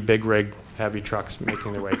some pretty big rig, heavy trucks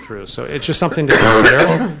making their way through. So it's just something to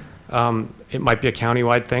consider. It might be a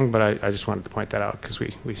countywide thing, but I just wanted to point that out because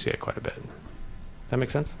we see it quite a bit. Does that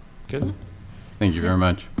make sense? Good? Thank you very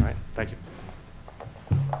much. All right, thank you.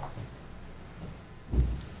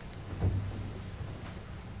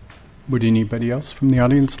 Would anybody else from the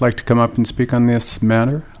audience like to come up and speak on this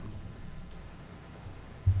matter?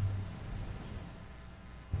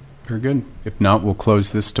 Very good. If not, we'll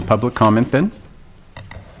close this to public comment then.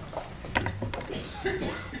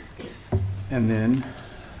 And then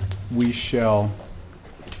we shall...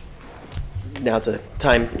 Now's the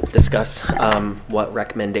time to discuss what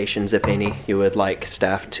recommendations, if any, you would like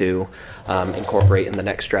staff to incorporate in the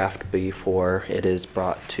next draft before it is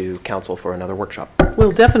brought to council for another workshop.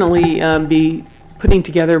 We'll definitely be putting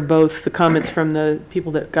together both the comments from the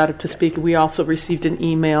people that got up to speak. We also received an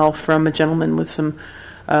email from a gentleman with some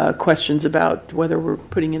questions about whether we're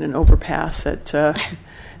putting in an overpass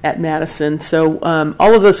at Madison. So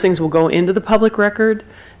all of those things will go into the public record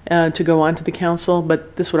to go on to the council,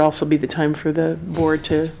 but this would also be the time for the board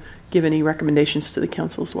to give any recommendations to the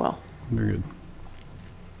council as well. Very good.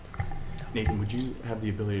 Nathan, would you have the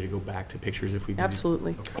ability to go back to pictures if we needed?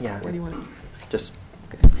 Absolutely. Okay. Yeah. Where do you want to? Just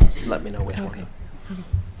let me know which one.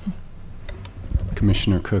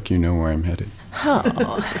 Commissioner Cook, you know where I'm headed. Oh,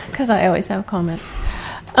 because I always have comments.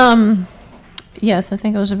 Yes, I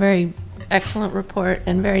think it was a very excellent report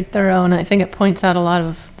and very thorough, and I think it points out a lot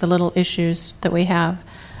of the little issues that we have.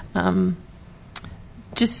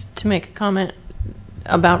 Just to make a comment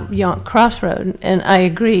about Yonk Crossroad, and I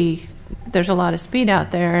agree, there's a lot of speed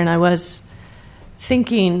out there, and I was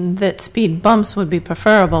thinking that speed bumps would be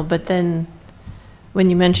preferable, but then when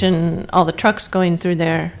you mention all the trucks going through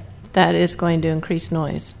there, that is going to increase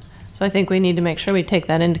noise. So I think we need to make sure we take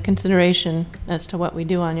that into consideration as to what we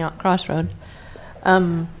do on Yonk Crossroad.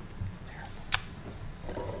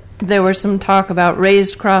 There was some talk about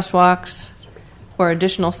raised crosswalks or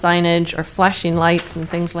additional signage or flashing lights and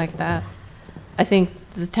things like that. I think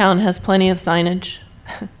the town has plenty of signage.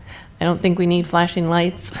 I don't think we need flashing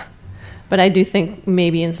lights, but I do think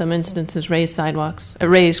maybe in some instances raised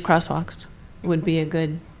crosswalks would be a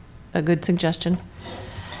good suggestion.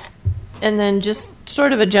 And then just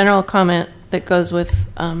sort of a general comment that goes with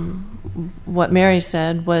what Mary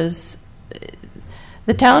said was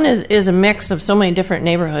the town is a mix of so many different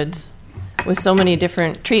neighborhoods with so many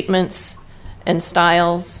different treatments and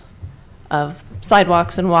styles of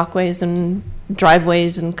sidewalks and walkways and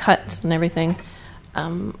driveways and cuts and everything.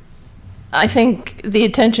 I think the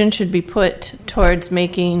attention should be put towards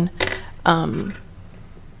making the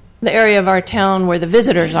area of our town where the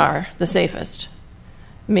visitors are the safest,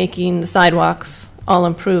 making the sidewalks all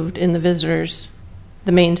improved in the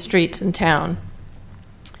main streets in town,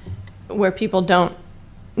 where people don't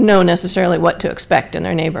know necessarily what to expect in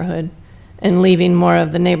their neighborhood, and leaving more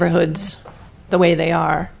of the neighborhoods the way they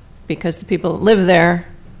are, because the people that live there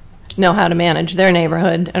know how to manage their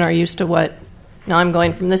neighborhood and are used to what, now I'm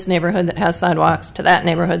going from this neighborhood that has sidewalks to that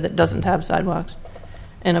neighborhood that doesn't have sidewalks,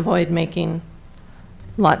 and avoid making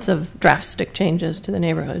lots of drastic changes to the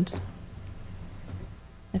neighborhoods.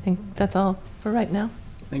 I think that's all for right now.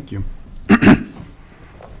 Thank you.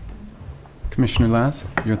 Commissioner Laz,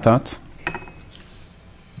 your thoughts?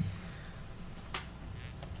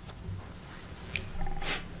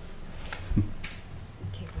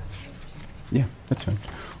 Yeah, that's fine.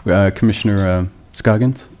 Commissioner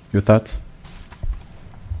Scoggins, your thoughts?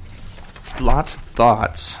 Lots of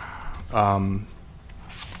thoughts.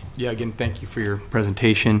 Yeah, again, thank you for your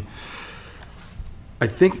presentation. I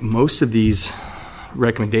think most of these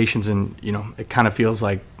recommendations, and it kind of feels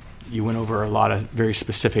like You went over a lot of very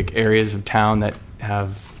specific areas of town that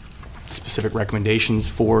have specific recommendations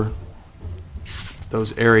for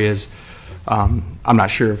those areas. I'm not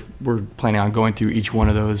sure if we're planning on going through each one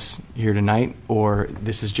of those here tonight, or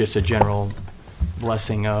this is just a general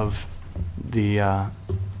blessing of the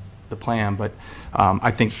plan. But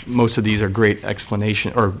I think most of these are great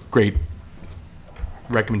explanation or great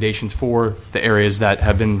recommendations for the areas that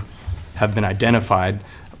have been identified.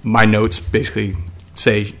 My notes basically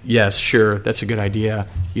say yes, sure, that's a good idea.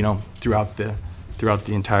 Throughout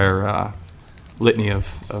the entire litany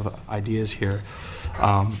of ideas here.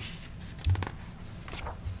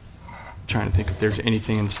 Trying to think if there's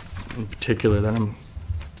anything in particular that I'm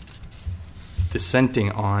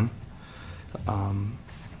dissenting on.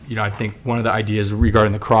 I think one of the ideas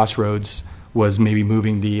regarding the crossroads was maybe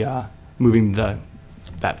moving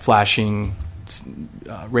that flashing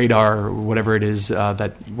radar or whatever it is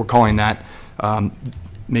that we're calling that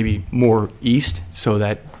maybe more east so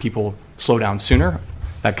that people slow down sooner.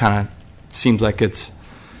 That kind of seems like it's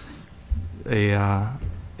an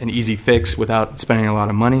easy fix without spending a lot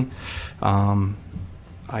of money.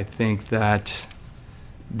 I think that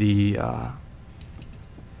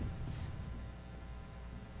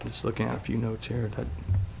just looking at a few notes here that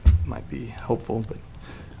might be helpful, but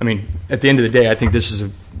I mean, at the end of the day, I think I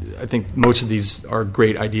think most of these are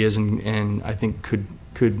great ideas, and I think could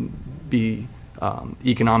be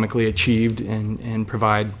economically achieved and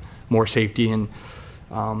provide more safety. And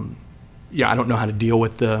I don't know how to deal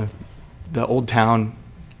with the old town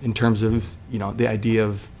in terms of the idea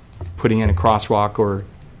of putting in a crosswalk or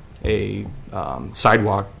a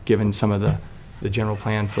sidewalk, given some of the general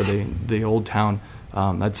plan for the old town.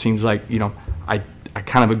 That seems like I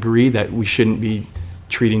kind of agree that we shouldn't be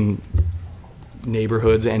treating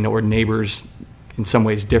neighborhoods or neighbors in some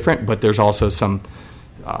ways different, but there's also some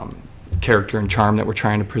character and charm that we're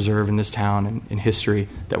trying to preserve in this town and history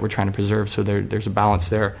that we're trying to preserve. So there's a balance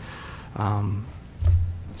there.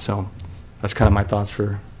 So that's kind of my thoughts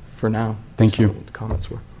for now. Thank you. What the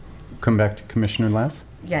comments were. Come back to Commissioner Lass.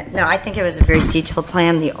 Yeah, no, I think it was a very detailed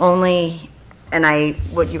plan.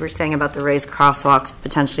 What you were saying about the raised crosswalks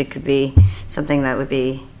potentially could be something that would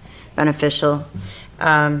be beneficial.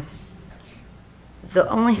 The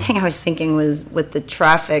only thing I was thinking was with the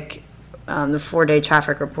traffic, the 4-day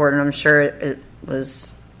traffic report, and I'm sure it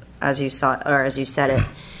was as you said it,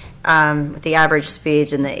 with the average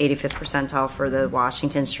speeds in the 85th percentile for the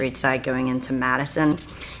Washington Street side going into Madison.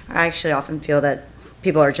 I actually often feel that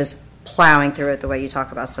people are just plowing through it the way you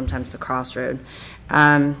talk about sometimes the crossroad.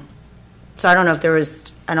 So I don't know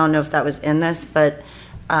if that was in this, but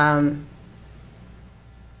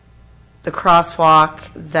the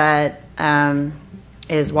crosswalk that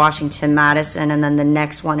is Washington Madison, and then the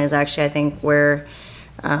next one is actually, I think, where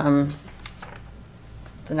the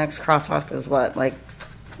next crosswalk is what, like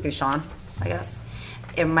Bouchon, I guess.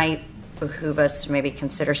 It might behoove us to maybe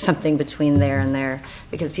consider something between there and there,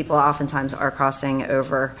 because people oftentimes are crossing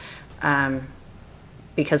over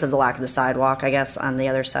because of the lack of the sidewalk, I guess, on the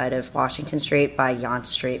other side of Washington Street by Yount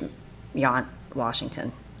Street, Yount,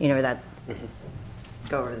 Washington. You know where that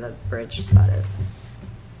go over the bridge spot is.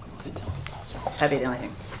 That'd be the only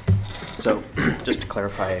thing. So, just to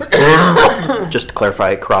clarify,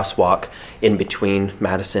 crosswalk in between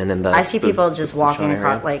Madison and the. I see people just walking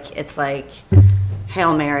across, like it's like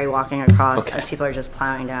Hail Mary walking across as people are just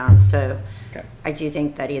plowing down. So, I do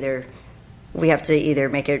think that we have to either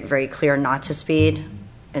make it very clear not to speed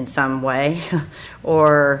in some way,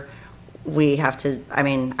 or we have to. I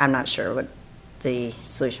mean, I'm not sure what the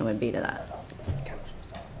solution would be to that.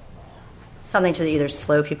 Something to either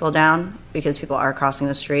slow people down because people are crossing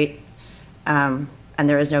the street, and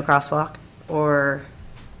there is no crosswalk, or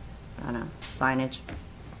I don't know, signage.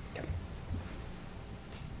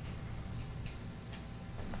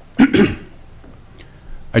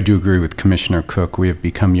 I do agree with Commissioner Cook. We have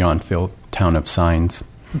become Yountville, town of signs,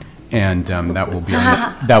 and that will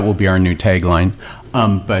be our new tagline.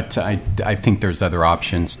 But I think there's other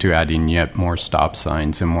options to adding yet more stop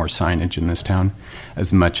signs and more signage in this town,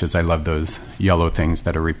 as much as I love those yellow things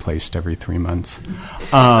that are replaced every 3 months.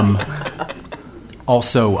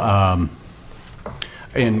 Also,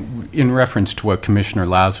 in reference to what Commissioner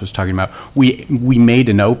Laz was talking about, we made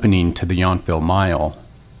an opening to the Yountville Mile,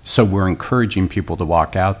 so we're encouraging people to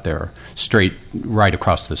walk out there right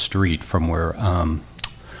across the street from where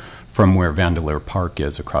Vandeleur Park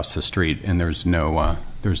is across the street, and there's nothing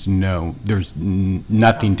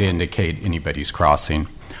to indicate anybody's crossing.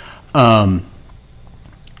 I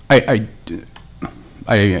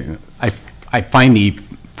find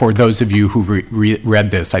for those of you who read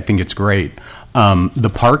this, I think it's great.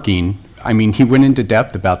 The parking I mean, he went into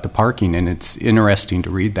depth about the parking, and it's interesting to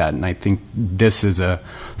read that. And I think this is a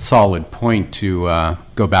solid point to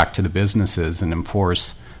go back to the businesses and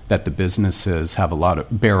enforce that the businesses have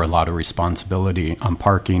bear a lot of responsibility on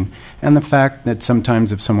parking, and the fact that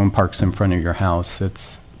sometimes if someone parks in front of your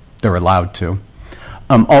house, they're allowed to.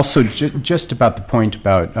 Also, just about the point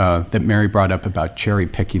about that Mary brought up about cherry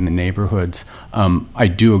picking the neighborhoods, I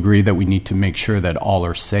do agree that we need to make sure that all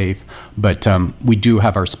are safe, but we do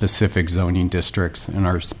have our specific zoning districts and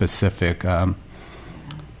our specific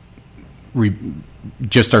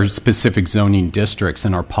our specific zoning districts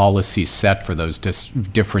and our policies set for those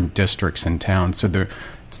different districts in town. So they're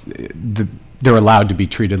allowed to be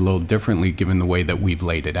treated a little differently given the way that we've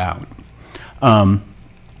laid it out.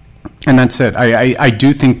 And that's it. I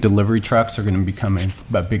do think delivery trucks are going to become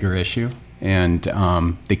a bigger issue, and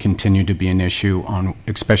they continue to be an issue,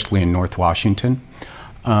 especially in North Washington.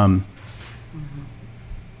 And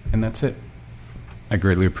that's it. I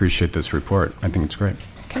greatly appreciate this report. I think it's great.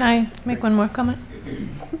 Can I make one more comment?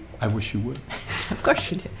 I wish you would. Of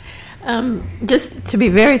course you do. Just to be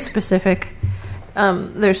very specific,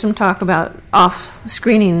 there's some talk about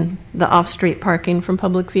screening the off-street parking from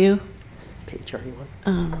public view. Page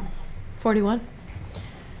 41. 41.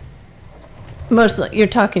 Mostly, you're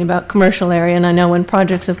talking about commercial area, and I know when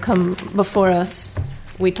projects have come before us,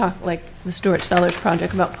 we talk, like the Stuart Sellers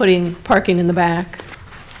project, about putting parking in the back,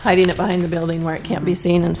 hiding it behind the building where it can't be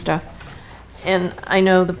seen and stuff. And I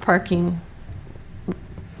know the parking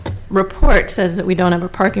report says that we don't have a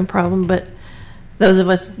parking problem, but those of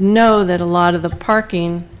us know that a lot of the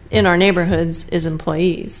parking in our neighborhoods is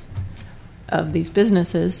employees of these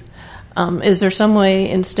businesses. Is there some way,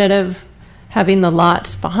 instead of having the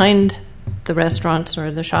lots behind the restaurants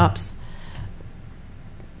or the shops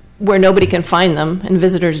where nobody can find them and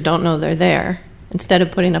visitors don't know they're there, instead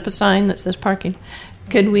of putting up a sign that says parking,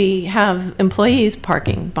 could we have employees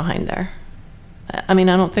parking behind there? I mean,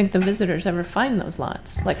 I don't think the visitors ever find those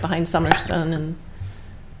lots, like behind Summerstone, and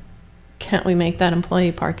can't we make that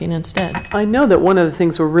employee parking instead? I know that one of the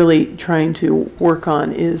things we're really trying to work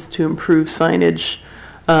on is to improve signage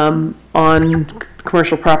on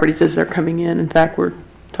commercial properties as they're coming in. In fact, we're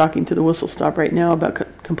talking to the Whistle Stop right now about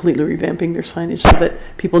completely revamping their signage so that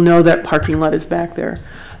people know that parking lot is back there.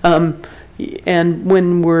 And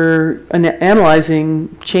when we're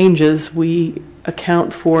analyzing changes, we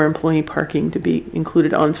account for employee parking to be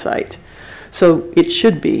included on site. So it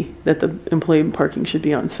should be that the employee parking should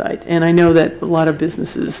be on site. And I know that a lot of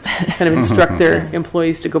businesses kind of instruct their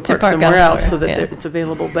employees to go park somewhere else so that it's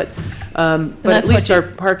available. But at least our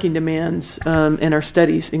parking demands and our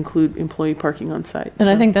studies include employee parking on site. And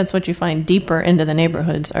I think that's what you find deeper into the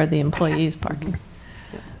neighborhoods are the employees parking.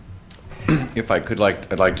 If I could,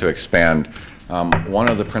 I'd like to expand. One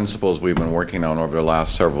of the principles we've been working on over the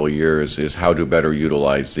last several years is how to better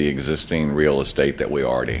utilize the existing real estate that we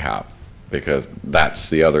already have. Because that's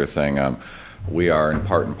the other thing. We are in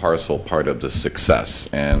part and parcel part of the success,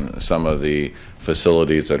 and some of the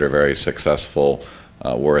facilities that are very successful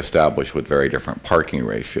were established with very different parking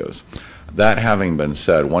ratios. That having been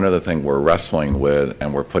said, one of the things we're wrestling with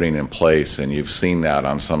and we're putting in place, and you've seen that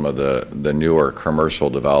on some of the newer commercial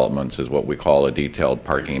developments, is what we call a detailed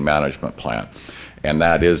parking management plan. And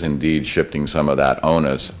that is indeed shifting some of that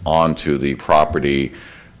onus onto the property,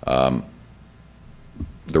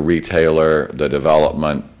 the retailer, the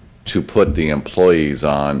development, to put the employees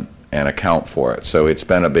on and account for it. So it's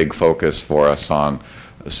been a big focus for us on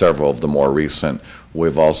several of the more recent.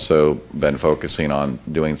 We've also been focusing on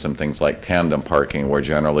doing some things like tandem parking, where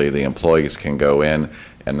generally the employees can go in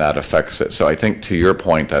and that affects it. So I think, to your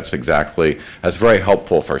point, that's very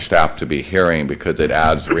helpful for staff to be hearing, because it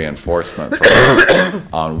adds reinforcement for us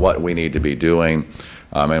on what we need to be doing.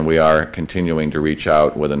 And we are continuing to reach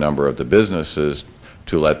out with a number of the businesses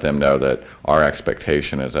to let them know that our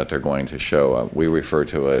expectation is that they're going to show. We refer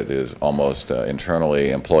to it as almost internally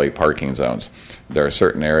employee parking zones. There are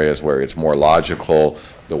certain areas where it's more logical,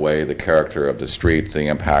 the way, the character of the street, the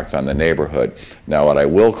impact on the neighborhood. Now, what I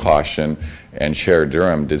will caution, and Chair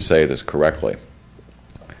Durham did say this correctly,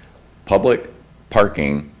 public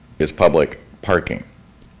parking is public parking.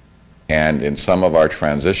 And in some of our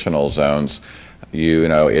transitional zones,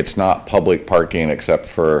 it's not public parking except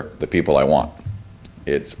for the people I want.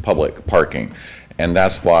 It's public parking. And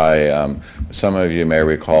that's why some of you may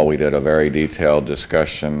recall we did a very detailed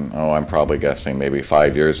discussion, I'm probably guessing maybe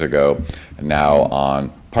 5 years ago now,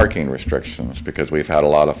 on parking restrictions, because we've had a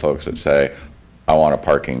lot of folks that say, I want a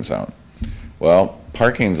parking zone. Well,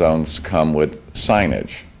 parking zones come with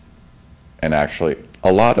signage, and actually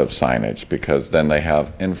a lot of signage, because then they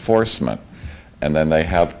have enforcement, and then they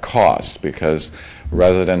have costs, because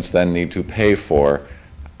residents then need to pay for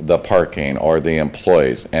the parking or the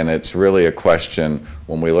employees. And it's really a question,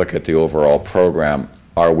 when we look at the overall program,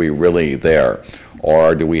 are we really there?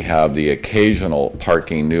 Or do we have the occasional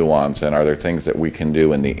parking nuance, and are there things that we can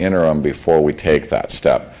do in the interim before we take that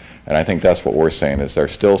step? And I think that's what we're saying, is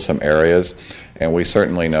there's still some areas, and we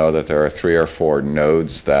certainly know that there are 3 or 4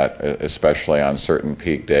 nodes that, especially on certain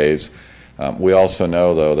peak days. We also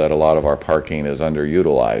know, though, that a lot of our parking is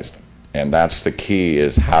underutilized, and that's the key,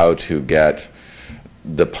 is how to get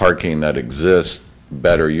the parking that exists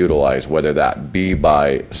better utilized, whether that be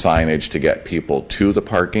by signage to get people to the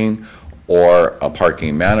parking, or a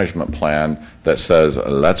parking management plan that says,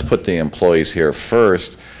 let's put the employees here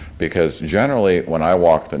first, because generally when I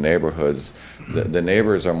walk the neighborhoods, the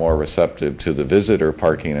neighbors are more receptive to the visitor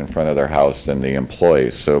parking in front of their house than the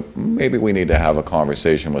employees. So maybe we need to have a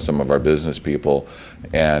conversation with some of our business people,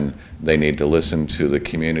 and they need to listen to the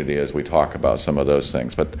community as we talk about some of those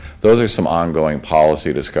things. But those are some ongoing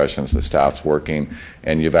policy discussions the staff's working,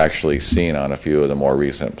 and you've actually seen on a few of the more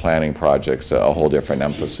recent planning projects a whole different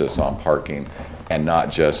emphasis on parking, and not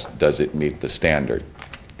just does it meet the standard.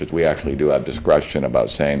 Because we actually do have discretion about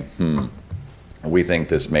saying, we think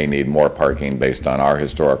this may need more parking based on our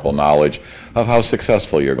historical knowledge of how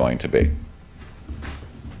successful you're going to be.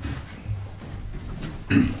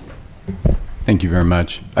 Thank you very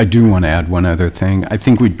much. I do want to add one other thing. I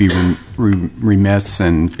think we'd be remiss,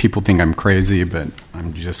 and people think I'm crazy, but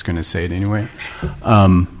I'm just going to say it anyway.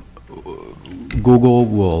 Google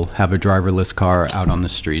will have a driverless car out on the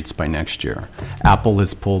streets by next year. Apple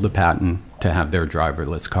has pulled a patent to have their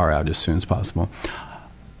driverless car out as soon as possible.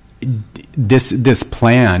 This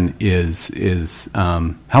plan is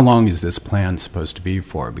how long is this plan supposed to be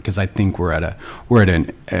for? Because I think we're at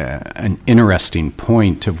an interesting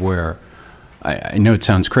point of where I know it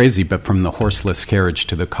sounds crazy, but from the horseless carriage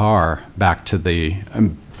to the car back to the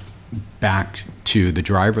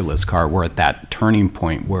driverless car, we're at that turning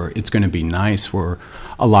point where it's going to be nice, where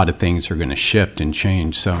a lot of things are going to shift and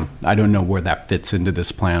change. So I don't know where that fits into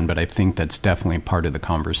this plan, but I think that's definitely part of the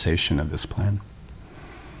conversation of this plan.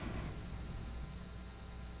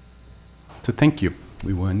 So thank you.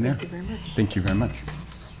 We will end there. Thank you very much.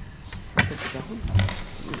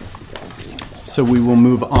 So we will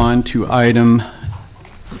move on to item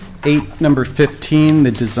 8, number 15,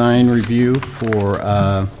 the design review for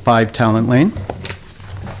 5 Talent Lane.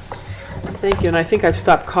 Thank you, and I think I've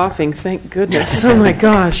stopped coughing, thank goodness. Oh my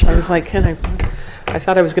gosh, I was like, I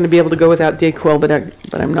thought I was going to be able to go without Dayquil,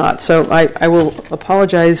 but I'm not. So I will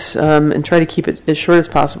apologize and try to keep it as short as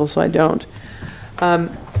possible so I don't.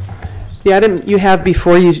 The item you have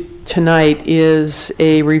before you tonight is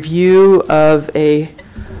a review of a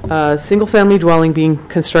single-family dwelling being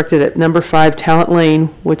constructed at number 5 Talent Lane,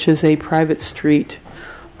 which is a private street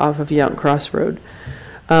off of Young Cross Road.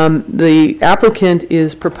 The applicant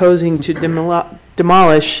is proposing to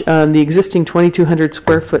demolish the existing 2,200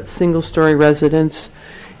 square foot single-story residence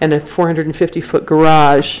and a 450-foot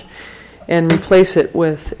garage, and replace it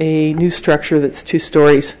with a new structure that's 2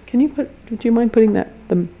 stories. Do you mind putting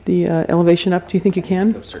the elevation up? Do you think you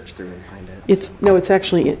can? Go search through and find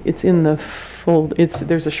it. It's in the fold.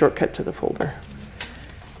 There's a shortcut to the folder.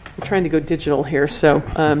 We're trying to go digital here, so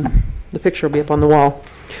the picture will be up on the wall.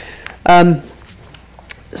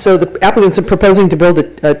 So the applicants are proposing to build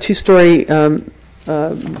a 2-story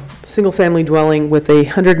single-family dwelling with a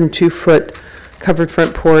 102-foot covered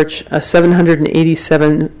front porch, a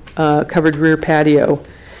 787 covered rear patio,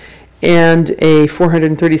 and a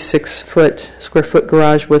 436 square foot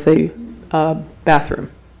garage with a bathroom.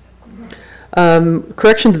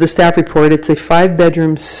 Correction to the staff report, it's a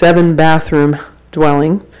 5-bedroom, 7-bathroom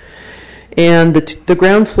dwelling, and the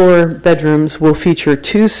ground floor bedrooms will feature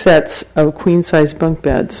 2 sets of queen-size bunk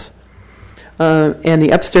beds, and the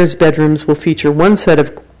upstairs bedrooms will feature 1 set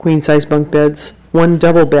of queen-size bunk beds, 1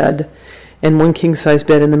 double bed, and 1 king-size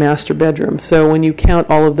bed in the master bedroom. So when you count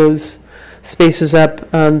all of those spaces up,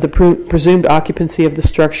 the presumed occupancy of the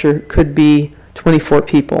structure could be 24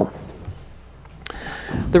 people.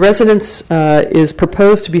 The residence is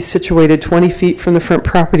proposed to be situated 20 feet from the front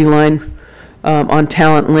property line on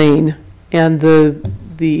Talent Lane, and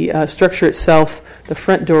the structure itself, the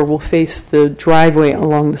front door will face the driveway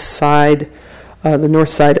along the side, the north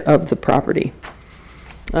side of the property.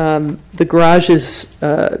 The garage is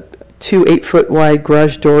 2 8-foot wide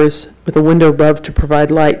garage doors with a window above to provide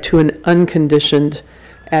light to an unconditioned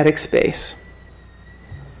attic space.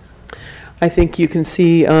 I think you can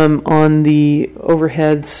see on the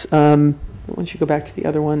overheads, once you go back to the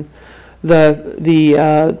other one,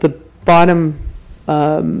 the bottom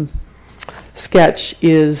sketch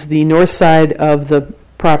is the north side of the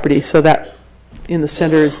property, so that in the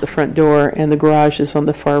center is the front door, and the garage is on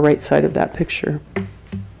the far right side of that picture.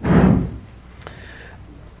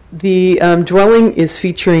 The dwelling is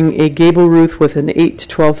featuring a gable roof with an 8 to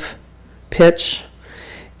 12 pitch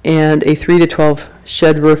and a 3 to 12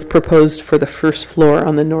 shed roof proposed for the first floor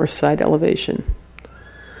on the north side elevation.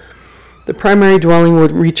 The primary dwelling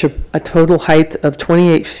would reach a total height of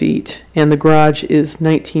 28 feet, and the garage is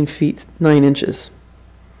 19 feet 9 inches.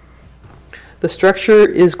 The structure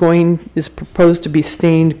is proposed to be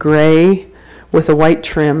stained gray with a white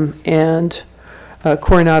trim and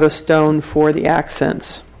Coronado stone for the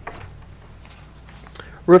accents.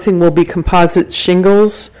 Roofing will be composite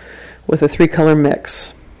shingles with a 3-color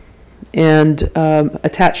mix. And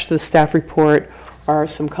attached to the staff report are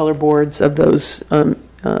some color boards of those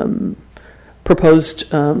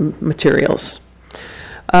proposed materials.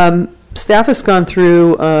 Staff has gone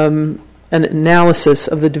through an analysis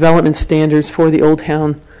of the development standards for the Old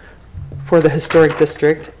Town, for the historic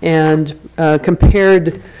district, and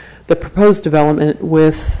compared the proposed development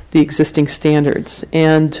with the existing standards.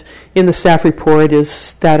 And in the staff report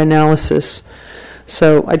is that analysis.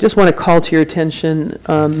 So I just want to call to your attention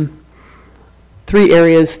 3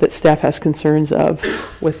 areas that staff has concerns of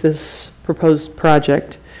with this proposed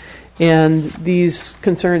project. And these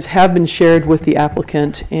concerns have been shared with the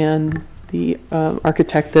applicant and the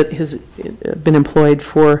architect that has been employed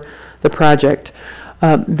for the project.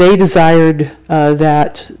 They desired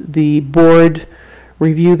that the board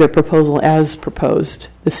review their proposal as proposed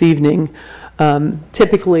this evening.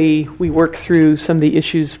 Typically, we work through some of the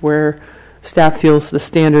issues where staff feels the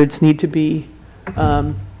standards need to be,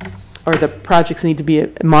 or the projects need to be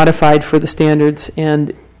modified for the standards,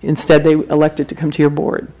 and instead they elected to come to your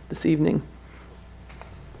board this evening.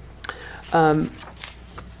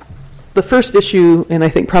 The first issue, and I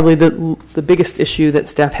think probably the biggest issue that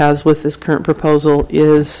staff has with this current proposal,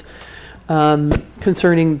 is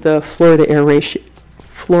concerning the floor to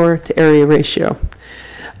area ratio.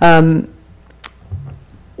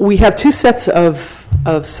 We have 2 sets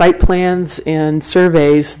of site plans and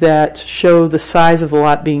surveys that show the size of the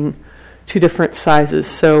lot being 2 different sizes.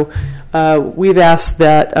 So we've asked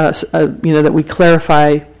that that we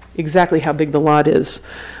clarify exactly how big the lot is.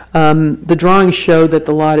 The drawings show that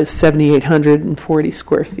the lot is 7,840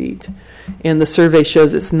 square feet, and the survey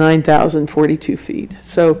shows it's 9,042 feet.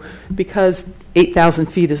 So because 8,000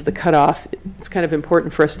 feet is the cutoff, it's kind of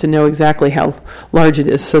important for us to know exactly how large it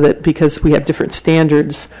is, so that because we have different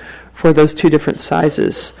standards for those 2 different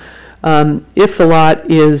sizes. If the lot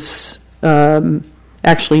is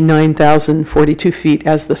actually 9,042 feet,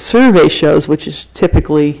 as the survey shows, which is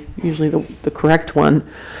usually the correct one,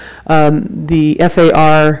 the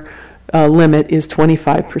FAR limit is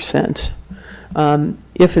 25%.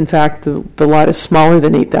 If in fact the lot is smaller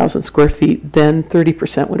than 8,000 square feet, then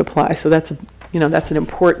 30% would apply. So that's an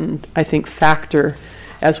important, I think, factor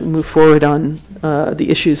as we move forward on the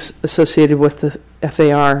issues associated with the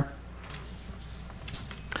FAR.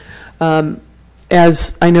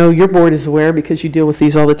 As I know your board is aware, because you deal with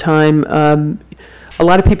these all the time, a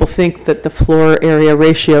lot of people think that the floor area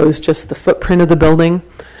ratio is just the footprint of the building,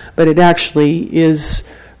 but it actually is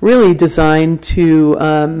really designed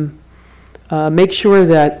to make sure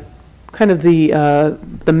that kind of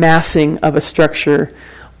the massing of a structure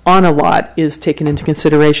on a lot is taken into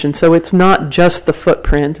consideration. So it's not just the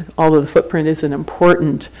footprint, although the footprint is an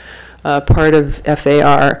important part of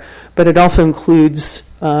FAR, but it also includes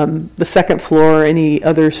the second floor, any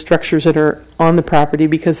other structures that are on the property,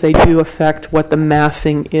 because they do affect what the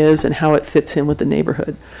massing is and how it fits in with the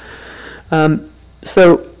neighborhood.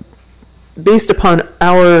 So based upon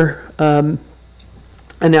our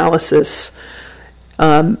analysis,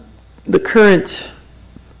 the current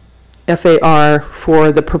FAR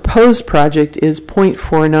for the proposed project is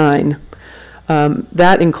 0.49.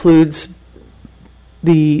 That includes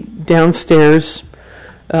the downstairs.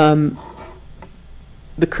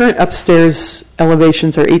 The current upstairs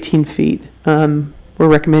elevations are 18 feet. We're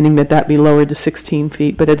recommending that be lowered to 16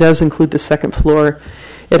 feet, but it does include the second floor.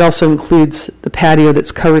 It also includes the patio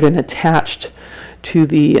that's covered and attached to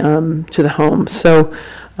the home. So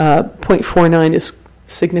 0.49 is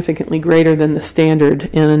significantly greater than the standard,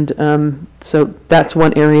 and so that's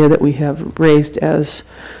one area that we have raised as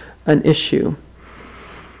an issue.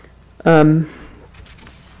 One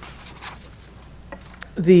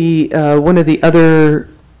of the other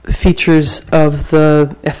features of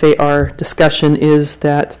the FAR discussion is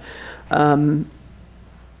that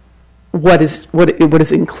what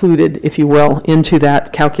is included, if you will, into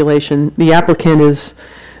that calculation. The applicant is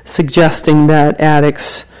suggesting that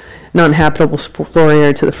attics, non-habitable floor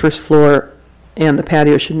area to the first floor, and the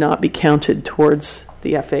patio should not be counted towards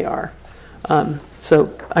the FAR.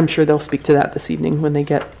 So I'm sure they'll speak to that this evening when they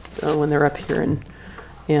get, when they're up here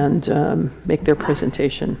and make their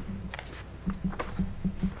presentation.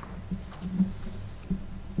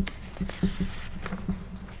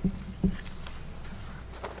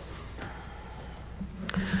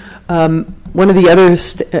 One of the other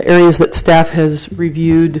areas that staff has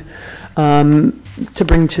reviewed to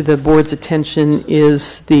bring to the board's attention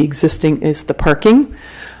is the parking.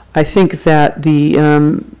 I think that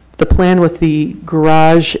the plan with the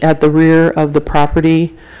garage at the rear of the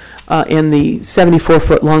property and the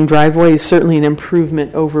 74-foot long driveway is certainly an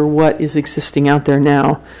improvement over what is existing out there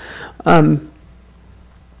now.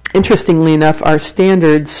 Interestingly enough, our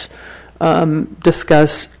standards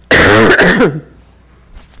discuss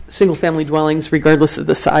single-family dwellings regardless of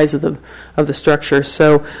the size of the structure.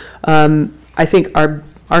 So I think our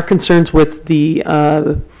concerns with the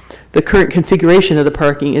current configuration of the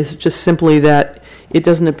parking is just simply that it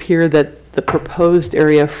doesn't appear that the proposed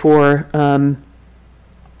area for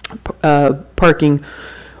parking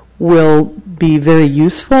will be very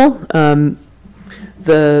useful.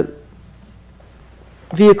 The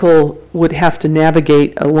vehicle would have to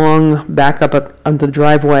navigate a long backup up on the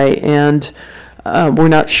driveway, and we're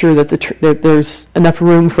not sure that there's enough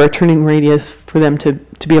room for a turning radius for them to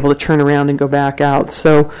be able to turn around and go back out.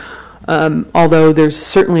 So although there's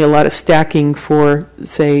certainly a lot of stacking for,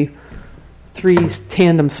 say, 3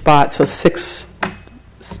 tandem spots, so 6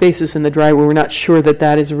 spaces in the driveway, we're not sure that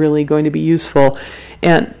that is really going to be useful.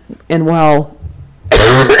 And while,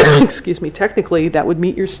 excuse me, technically that would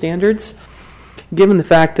meet your standards, given the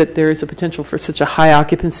fact that there is a potential for such a high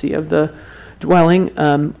occupancy of the dwelling,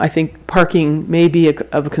 I think parking may be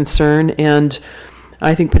of a concern, and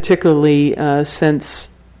I think particularly since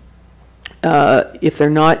if they're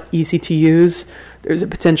not easy to use, there's a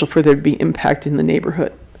potential for there to be impact in the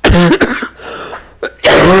neighborhood.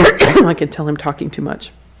 I can tell I'm talking too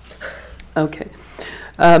much. Okay.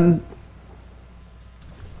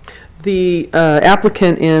 The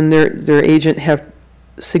applicant and their agent have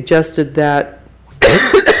suggested that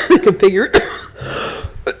the configure.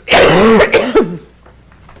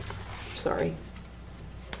 Sorry.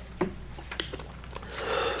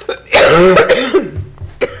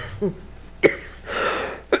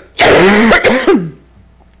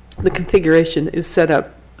 The configuration is set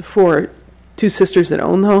up for 2 sisters that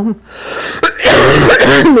own the home.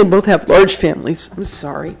 They both have large families. I'm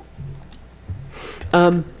sorry.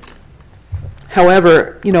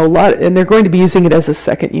 However, and they're going to be using it as a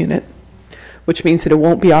second unit, which means that it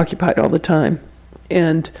won't be occupied all the time.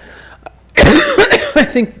 And I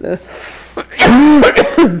think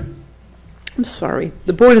I'm sorry.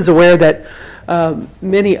 The board is aware that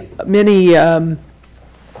many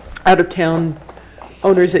out-of-town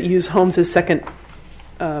owners that use homes as second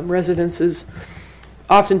residences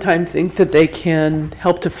oftentimes think that they can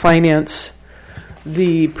help to finance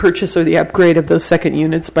the purchase or the upgrade of those second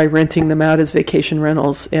units by renting them out as vacation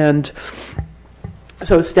rentals. And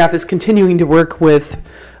so staff is continuing to work with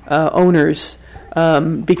owners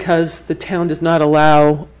because the town does not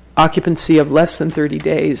allow occupancy of less than 30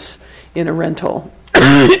 days in a rental.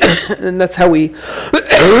 And that's how we,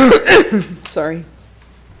 sorry,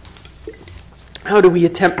 how do we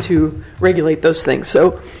attempt to regulate those things?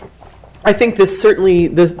 So I think this certainly,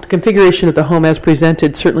 the configuration of the home as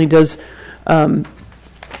presented certainly does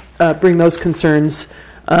bring those concerns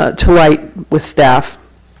to light with staff.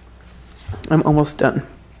 I'm almost done.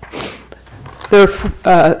 There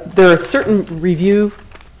are certain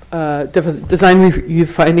design review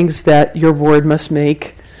findings that your board must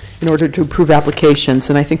make in order to approve applications,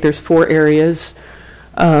 and I think there's 4 areas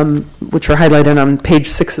which are highlighted on page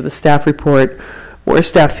 6 of the staff report, where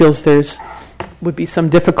staff feels would be some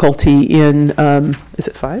difficulty in, is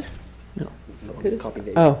it 5? No.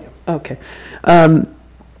 Oh, okay.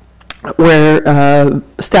 Where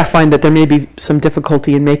staff find that there may be some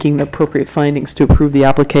difficulty in making the appropriate findings to approve the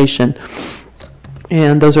application.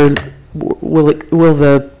 And those are, will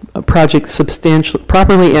the project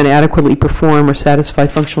properly and adequately perform or satisfy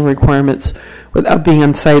functional requirements without being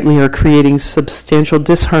unsightly or creating substantial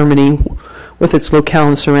disharmony with its locale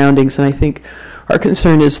and surroundings. And I think our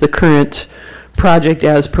concern is the current project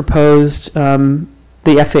as proposed, the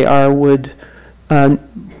FAR would, I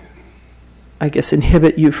guess,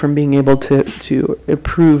 inhibit you from being able to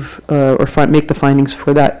approve or make the findings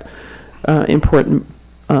for that important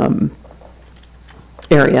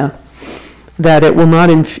area. That it will not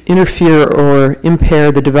interfere or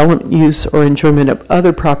impair the development, use, or enjoyment of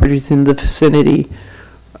other properties in the vicinity.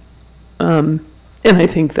 And I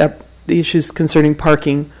think that the issues concerning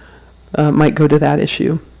parking might go to that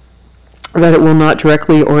issue. That it will not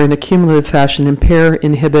directly or in a cumulative fashion impair,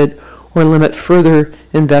 inhibit, or limit further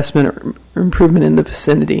investment or improvement in the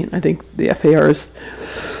vicinity. I think the FARs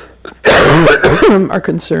are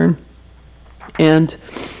concerned. And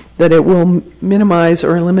that it will minimize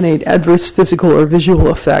or eliminate adverse physical or visual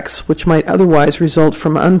effects which might otherwise result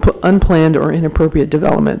from unplanned or inappropriate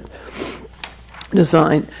development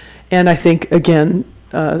design. And I think, again,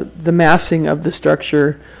 the massing of the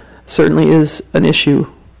structure certainly is an issue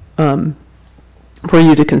for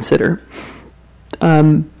you to consider.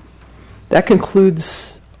 That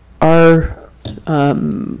concludes our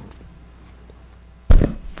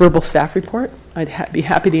verbal staff report. I'd be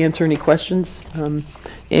happy to answer any questions.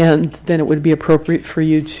 And then it would be appropriate for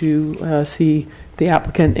you to see the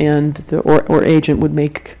applicant and or agent would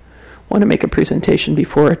want to make a presentation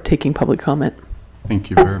before taking public comment. Thank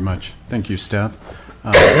you very much. Thank you, staff.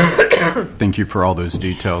 Thank you for all those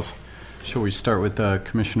details. Shall we start with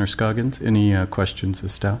Commissioner Scoggins? Any questions of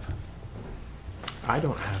staff? I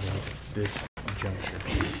don't have any at this juncture.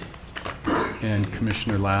 And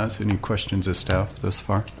Commissioner Laz, any questions of staff thus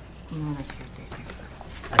far? I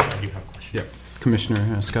do have a question. Yep.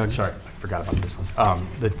 Commissioner Scoggins. Sorry, I forgot about this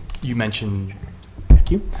one. You mentioned,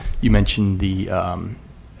 thank you. You mentioned the,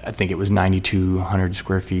 I think it was 9,200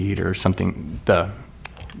 square feet or something. The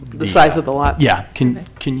size of the lot. Yeah. Can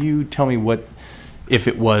you tell me what, if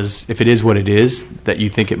it is what it is that you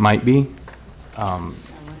think it might be,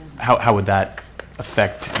 how would that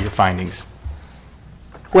affect your findings?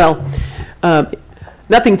 Well,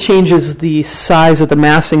 nothing changes the size of the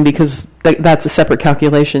massing because that's a separate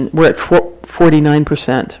calculation. We're at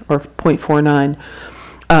 49% or 0.49.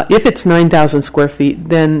 If it's 9,000 square feet,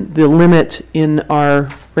 then the limit in our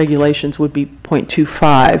regulations would be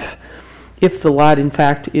 0.25. If the lot, in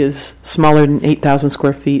fact, is smaller than 8,000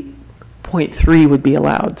 square feet, 0.3 would be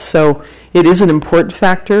allowed. So it is an important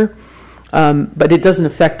factor, but it doesn't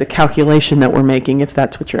affect the calculation that we're making, if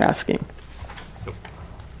that's what you're asking.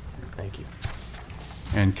 Thank you.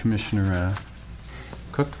 And Commissioner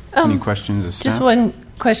Cook, any questions of staff? Just one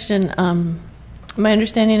question. My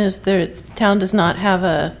understanding is the town does not have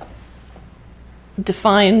a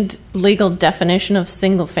defined legal definition of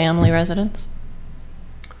single-family residence.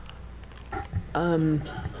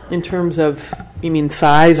 In terms of, you mean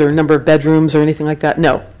size or number of bedrooms or anything like that?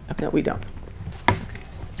 No, no, we don't.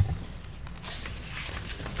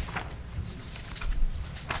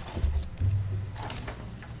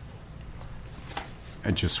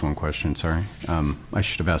 Just one question, sorry. I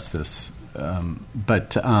should have asked this.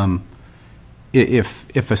 But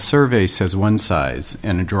if a survey says one size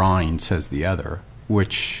and a drawing says the other,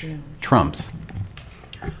 which trumps?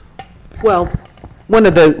 Well, one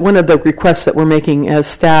of the requests that we're making as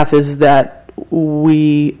staff is that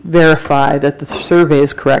we verify that the survey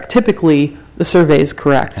is correct. Typically, the survey is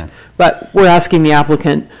correct, but we're asking the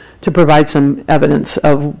applicant to provide some evidence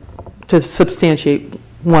to substantiate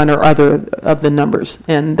one or other of the numbers,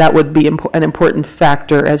 and that would be an important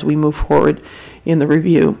factor as we move forward in the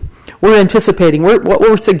review. We're anticipating, what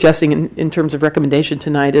we're suggesting in terms of recommendation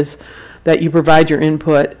tonight is that you provide your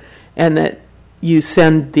input and that you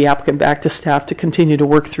send the applicant back to staff to continue to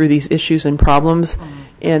work through these issues and problems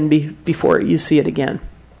and before you see it again.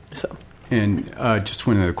 So. And just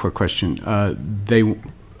one other quick question.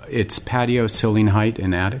 It's patio, ceiling height,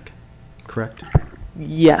 and attic, correct?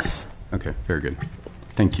 Yes. Okay, very good.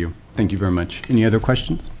 Thank you. Thank you very much. Any other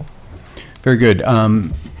questions? Very good.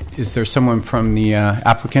 Is there someone from the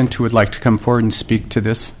applicant who would like to come forward and speak to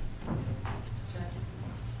this?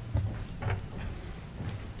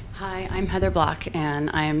 Hi, I'm Heather Block, and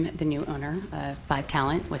I'm the new owner of Five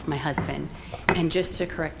Talent with my husband. And just to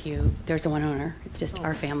correct you, there's one owner. It's just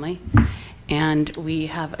our family. And we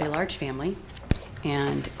have a large family,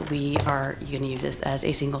 and we are going to use this as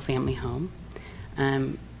a single-family home.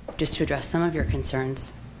 Just to address some of your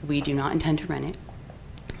concerns, we do not intend to rent it.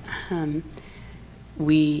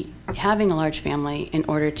 Having a large family, in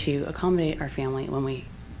order to accommodate our family when we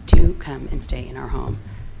do come and stay in our home,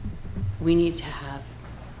 we need to have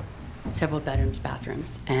several bedrooms,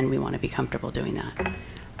 bathrooms, and we want to be comfortable doing that.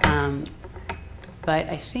 But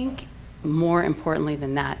I think more importantly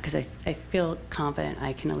than that, because I feel confident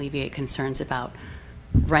I can alleviate concerns about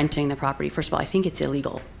renting the property. First of all, I think it's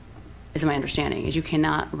illegal, is my understanding, is you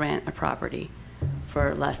cannot rent a property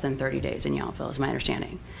for less than 30 days in Yountville, is my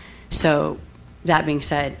understanding. So that being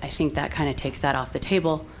said, I think that kind of takes that off the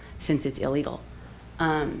table since it's illegal.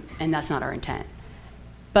 And that's not our intent.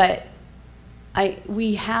 But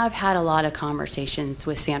we have had a lot of conversations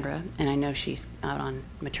with Sandra, and I know she's out on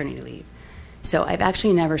maternity leave. So I've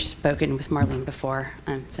actually never spoken with Marlene before.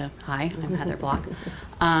 So hi, I'm Heather Block.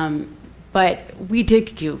 But we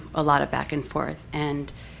did do a lot of back and forth,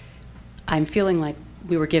 and I'm feeling like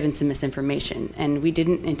we were given some misinformation, and we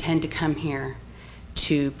didn't intend to come here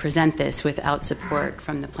to present this without support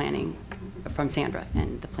from from Sandra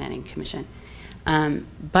and the Planning Commission.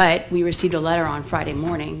 But we received a letter on Friday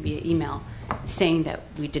morning via email saying that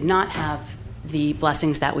we did not have the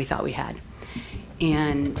blessings that we thought we had.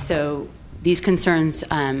 And so these concerns,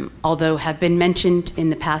 although have been mentioned in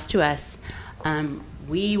the past to us,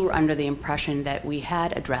 we were under the impression that we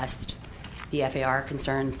had addressed the FAR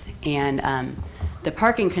concerns. And the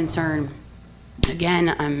parking concern,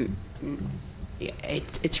 again,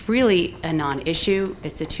 it's really a non-issue.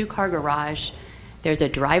 It's a two-car garage. There's a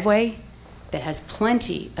driveway that has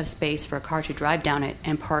plenty of space for a car to drive down it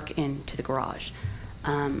and park into the garage.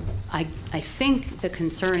 I think the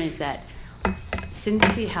concern is that since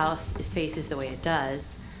the house faces the way it does,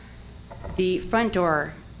 the front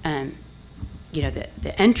door,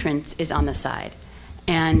 the entrance is on the side,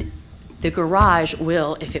 and the garage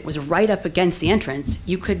will, if it was right up against the entrance,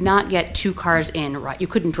 you could not get two cars in, right? You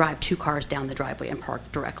couldn't drive two cars down the driveway and park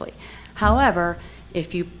directly. However,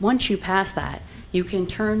 once you pass that, you can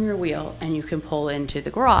turn your wheel and you can pull into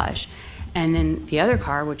the garage, and then the other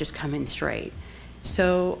car would just come in straight.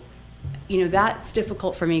 So, that's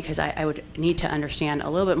difficult for me because I would need to understand a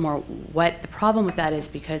little bit more what the problem with that is,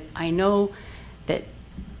 because I know that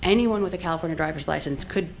anyone with a California driver's license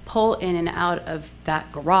could pull in and out of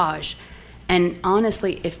that garage. And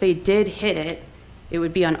honestly, if they did hit it, it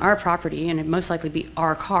would be on our property and it'd most likely be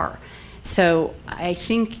our car. So I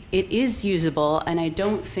think it is usable, and I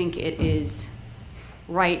don't think it is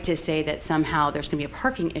right to say that somehow there's going to be a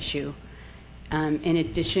parking issue in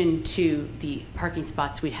addition to the parking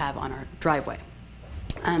spots we have on our driveway.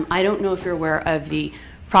 I don't know if you're aware of the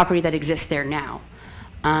property that exists there now.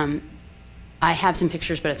 I have some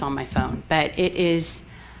pictures, but it's on my phone. But it is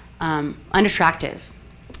unattractive,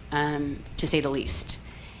 to say the least.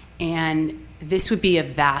 And this would be a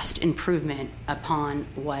vast improvement upon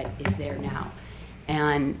what is there now.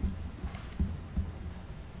 And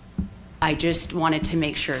I just wanted to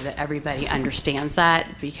make sure that everybody understands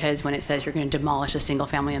that, because when it says you're going to demolish a single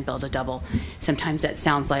family and build a double, sometimes that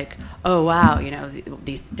sounds like, oh wow,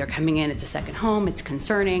 they're coming in, it's a second home, it's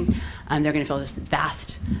concerning, they're going to fill this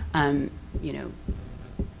vast,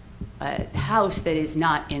 house that is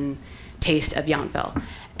not in taste of Yountville.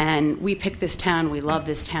 And we picked this town, we love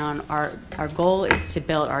this town. Our goal is to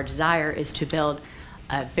build, our desire is to build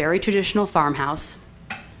a very traditional farmhouse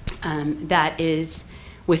that is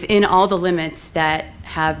within all the limits that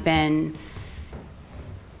have been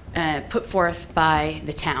put forth by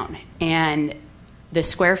the town. And the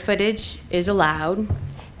square footage is allowed.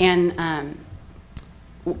 And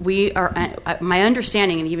we are, my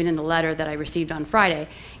understanding, and even in the letter that I received on Friday,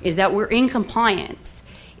 is that we're in compliance.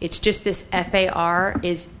 It's just this FAR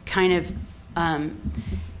is kind of,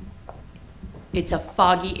 it's a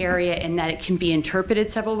foggy area in that it can be interpreted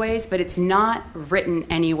several ways, but it's not written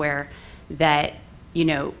anywhere that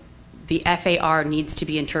the FAR needs to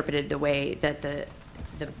be interpreted the way that the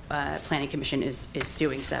Planning Commission is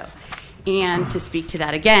doing so. And to speak to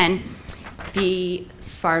that again,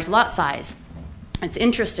 as far as lot size, it's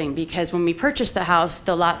interesting because when we purchased the house,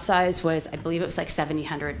 the lot size was, I believe it was like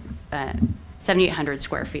 7,800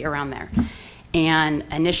 square feet, around there. And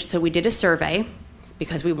so we did a survey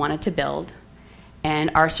because we wanted to build, and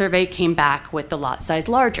our survey came back with the lot size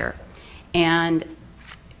larger. And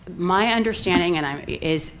my understanding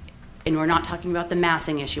is, and we're not talking about the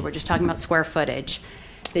massing issue, we're just talking about square footage.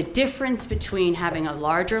 The difference between having a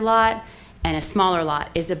larger lot and a smaller lot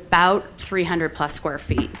is about 300 plus square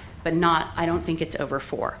feet, but I don't think it's over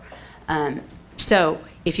 4. So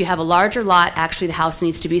if you have a larger lot, actually the house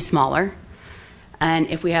needs to be smaller. And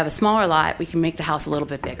if we have a smaller lot, we can make the house a little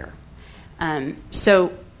bit bigger.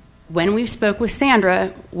 So when we spoke with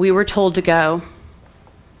Sandra, we were told to go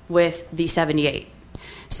with the 78.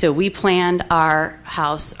 So we planned our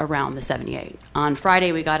house around the 78. On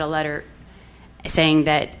Friday, we got a letter saying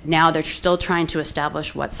that now they're still trying to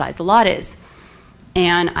establish what size the lot is.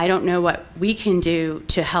 And I don't know what we can do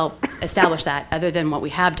to help establish that other than what we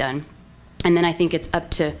have done. And then I think it's up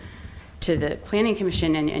to the Planning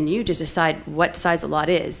Commission and you to decide what size the lot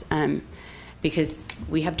is, because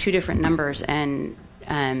we have 2 different numbers, and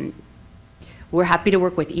we're happy to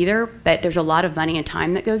work with either, but there's a lot of money and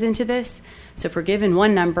time that goes into this. So if we're given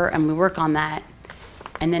one number and we work on that,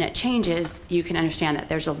 and then it changes, you can understand that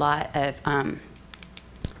there's a lot of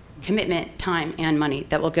commitment, time, and money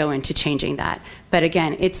that will go into changing that. But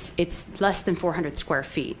again, it's less than 400 square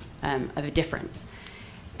feet of a difference.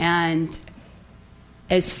 And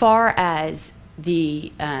as far as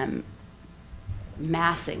the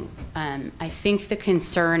massing, I think the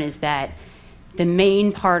concern is that the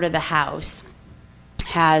main part of the house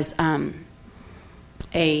has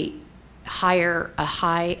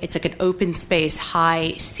it's like an open space,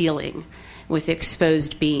 high ceiling with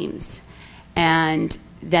exposed beams. And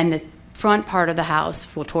then the front part of the house,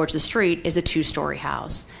 well, towards the street, is a 2-story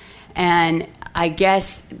house. And I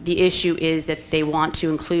guess the issue is that they want to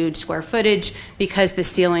include square footage because the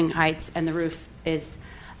ceiling heights and the roof is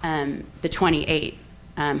the 28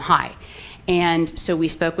 high. And so we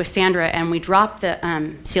spoke with Sandra and we dropped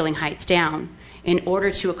the ceiling heights down in order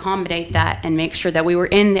to accommodate that and make sure that we were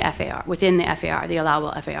in the FAR, within the FAR, the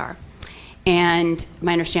allowable FAR. And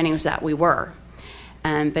my understanding was that we were.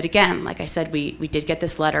 But again, like I said, we did get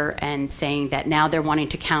this letter and saying that now they're wanting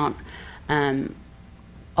to count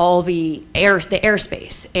all the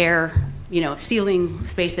airspace, ceiling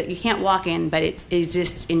space that you can't walk in, but it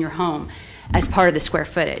exists in your home as part of the square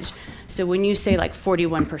footage. So when you say like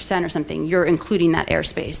 41% or something, you're including that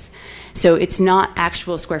airspace. So it's not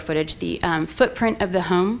actual square footage. The footprint of the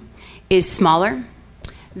home is smaller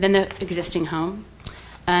than the existing home.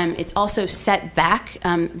 It's also set back.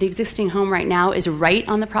 The existing home right now is right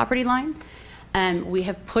on the property line. We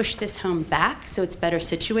have pushed this home back so it's better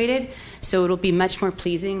situated. So it'll be much more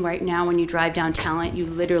pleasing. Right now when you drive down Talent, you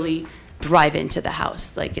literally drive into the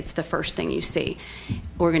house. Like it's the first thing you see.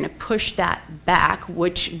 We're going to push that back,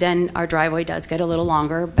 which then our driveway does get a little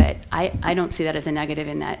longer, but I don't see that as a negative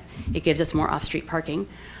in that it gives us more off-street parking.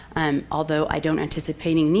 Although I don't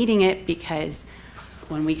anticipate needing it because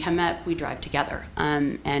when we come up, we drive together,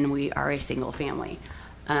 and we are a single family.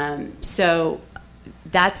 So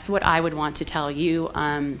that's what I would want to tell you.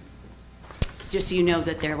 Just so you know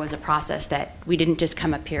that there was a process that we didn't just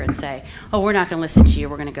come up here and say, oh, we're not going to listen to you,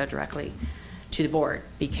 we're going to go directly to the board,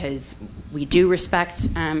 because we do respect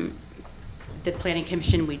the Planning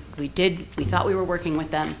Commission. We thought we were working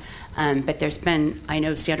with them, but there's been, I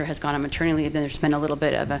know Sandra has gone on maternity leave, and there's been a little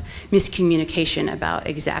bit of a miscommunication about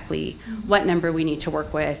exactly what number we need to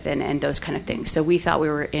work with and those kind of things. So we thought we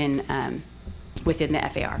were within the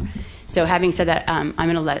FAR. So having said that, I'm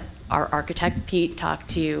going to let our architect, Pete, talk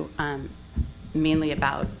to you mainly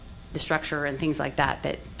about the structure and things like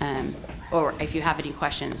that, or if you have any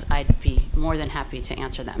questions, I'd be more than happy to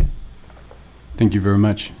answer them. Thank you very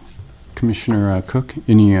much. Commissioner Cook,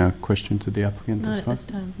 any questions of the applicant Not thus at far? this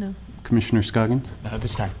time, no. Commissioner Scoggins? Not at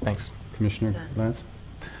this time, thanks. Commissioner Laz?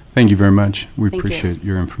 Thank you very much. We Thank you. appreciate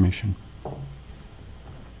your information.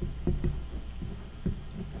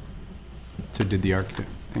 So did the architect.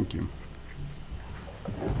 Thank you.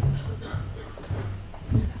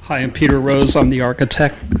 Hi, I'm Peter Rose. I'm the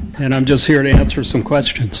architect, and I'm just here to answer some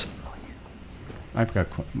questions. I've got,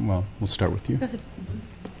 well, we'll start with you. Go ahead.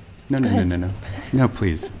 No. No,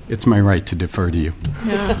 please. It's my right to defer to you.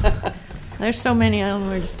 No. There's so many, I don't know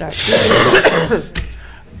where to start.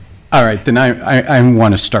 All right, then I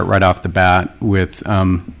want to start right off the bat with,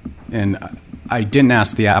 and I didn't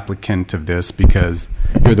ask the applicant of this because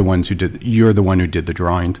you're the one who did the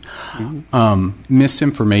drawings.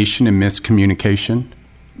 Misinformation and miscommunication.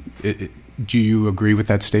 Do you agree with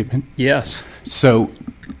that statement? Yes. So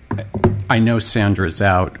I know Sandra's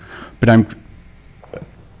out, but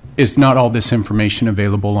is not all this information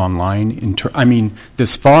available online?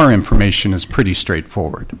 This FAR information is pretty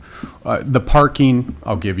straightforward. The parking,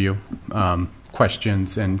 I'll give you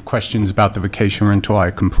questions, and questions about the vacation rental,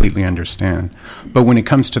 I completely understand. But when it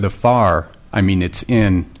comes to the FAR, it's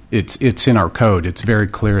in our code. It's very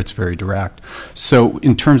clear. It's very direct. So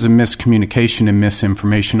in terms of miscommunication and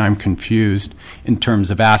misinformation, I'm confused in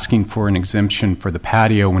terms of asking for an exemption for the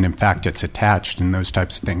patio when in fact it's attached and those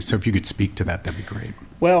types of things. So if you could speak to that, that'd be great.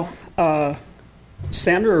 Well,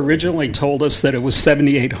 Sandra originally told us that it was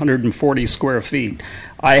 7,840 square feet.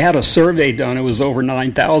 I had a survey done. It was over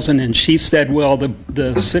 9,000, and she said, well,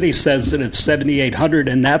 the city says that it's 7,800,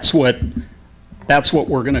 and that's what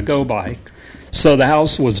we're going to go by. So the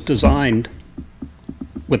house was designed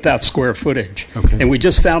with that square footage. Okay. And we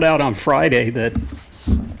just found out on Friday that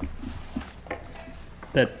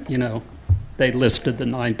they listed the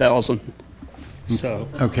 9,000. So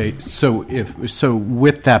okay, so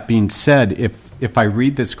with that being said, if I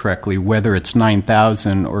read this correctly, whether it's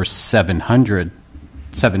 9,000 or 7,000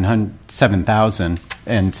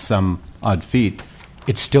 and some odd feet,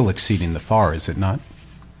 it's still exceeding the FAR, is it not?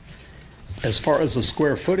 As far as the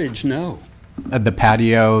square footage, no. The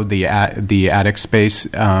patio, the attic space,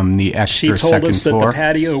 the extra second floor. She told us that the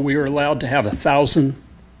patio, we were allowed to have 1,000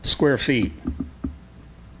 square feet.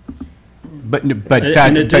 But in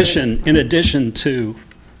addition to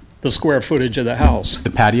the square footage of the house.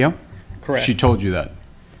 The patio? Correct. She told you that?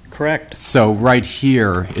 Correct. So right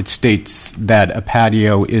here, it states that a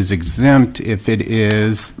patio is exempt if it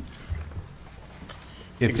is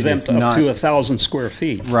if it exempt is up not. to 1,000 square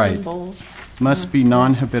feet. Right. Must be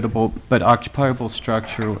non-habitable but occupiable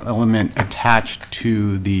structural element attached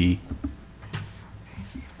to the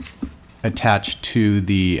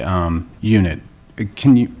unit.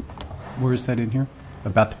 Can you, where is that in here?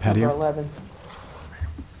 About the patio? Number 11.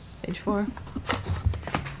 Page 4,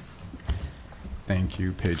 Thank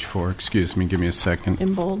you, page 4. Excuse me, give me a second.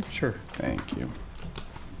 in bold. Sure. Thank you.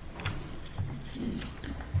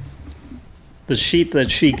 The sheet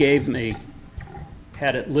that she gave me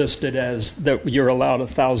had it listed as that you're allowed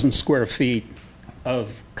 1,000 square feet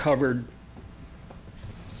of covered.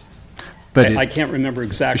 But I can't remember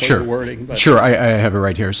exactly Sure. the wording, but Sure, I have it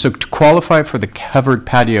right here. So to qualify for the covered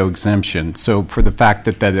patio exemption, so for the fact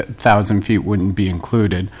that that 1,000 feet wouldn't be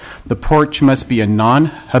included, the porch must be a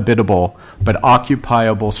non-habitable but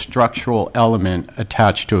occupiable structural element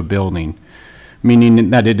attached to a building, meaning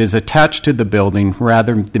that it is attached to the building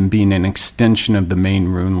rather than being an extension of the main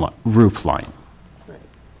roof line.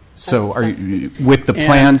 So are you, with the And-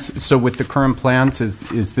 plans, so with the current plans,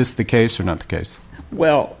 is this the case or not the case?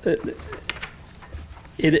 well,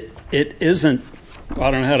 it isn't.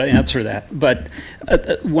 I don't know how to answer that. But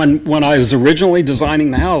when I was originally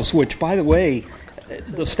designing the house, which by the way,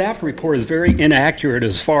 the staff report is very inaccurate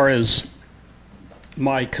as far as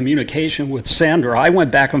my communication with Sandra. I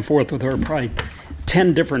went back and forth with her probably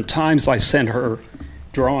 10 different times. I sent her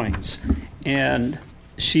drawings, and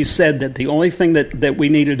she said that the only thing that we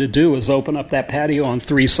needed to do was open up that patio on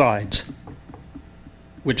 3 sides,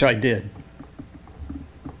 which I did.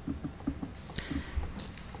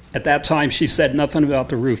 At that time, she said nothing about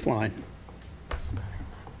the roof line.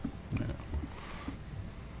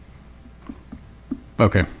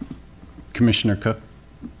 Okay. Commissioner Cook?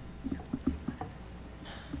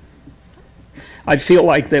 I feel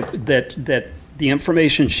like that the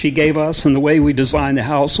information she gave us and the way we designed the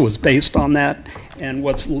house was based on that, and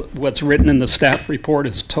what's written in the staff report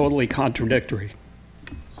is totally contradictory.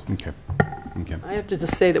 Okay. Okay. I have to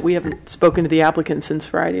just say that we haven't spoken to the applicant since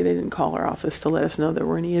Friday. They didn't call our office to let us know there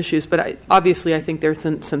were any issues. But obviously, I think there's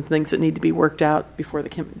some things that need to be worked out before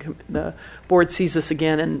the board sees this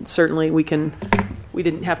again. And certainly, we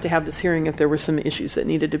didn't have to have this hearing if there were some issues that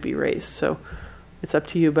needed to be raised. So it's up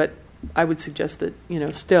to you. But I would suggest that,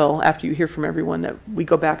 still, after you hear from everyone, that we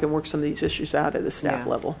go back and work some of these issues out at the staff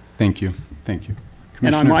level. Thank you. Thank you.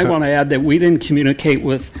 And I Commissioner might Cook? want to add that we didn't communicate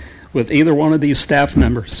with either one of these staff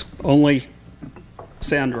members, only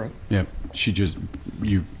Sandra. Yeah,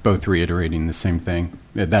 you both reiterating the same thing.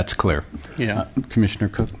 Yeah, that's clear. Yeah. Commissioner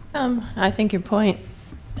Cook? I think your point,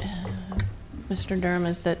 Mr. Durham,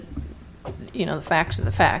 is that, the facts are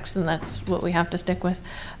the facts, and that's what we have to stick with.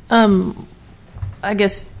 I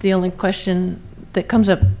guess the only question that comes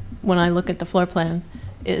up when I look at the floor plan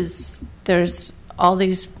is there's all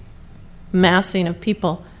these massing of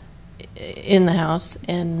people in the house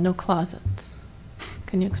and no closets.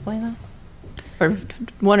 Can you explain that? Or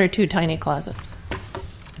 1 or 2 tiny closets.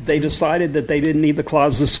 They decided that they didn't need the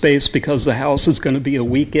closet space because the house is going to be a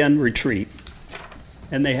weekend retreat.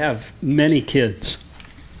 And they have many kids.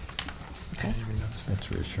 Okay.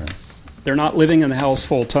 That's reassuring. They're not living in the house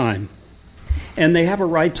full time. And they have a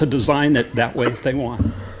right to design it that way if they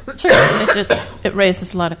want. Sure. It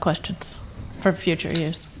raises a lot of questions for future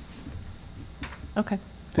use. Okay.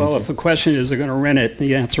 Well, if the question is they're going to rent it,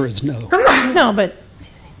 the answer is no. No, but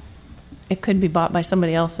it could be bought by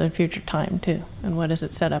somebody else at a future time, too. And what is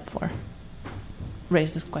it set up for?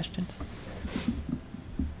 Raises questions.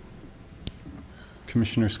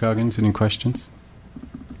 Commissioner Scoggins, any questions?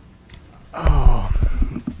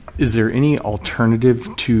 Is there any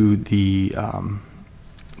alternative to the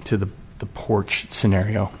porch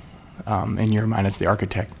scenario in your mind as the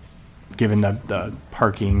architect, given the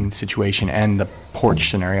parking situation and the porch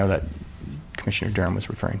scenario that Commissioner Durham was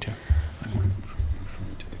referring to?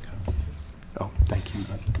 Oh, thank you.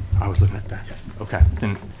 I was looking at that. Okay,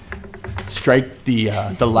 then strike the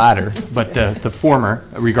latter, but the former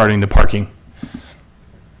regarding the parking.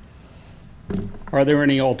 Are there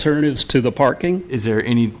any alternatives to the parking? Is there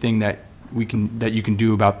anything that you can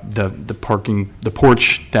do about the parking, the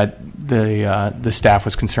porch that the staff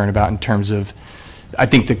was concerned about in terms of? I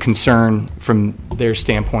think the concern from their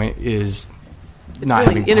standpoint is not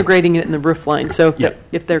Really having integrating it in the roof line. So Yeah.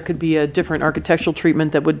 if there could be a different architectural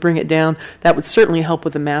treatment that would bring it down, that would certainly help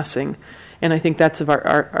with the massing. And I think that's of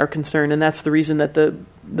our concern, and that's the reason that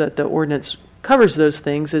the ordinance covers those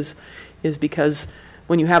things is because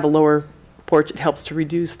when you have a lower porch, it helps to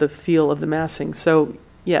reduce the feel of the massing. So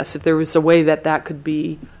yes, if there was a way that could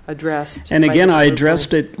be addressed. And by again, the I roof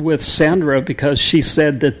addressed line. it with Sandra because she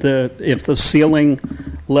said that if the ceiling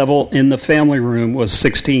level in the family room was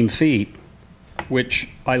 16 feet, which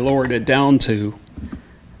I lowered it down to,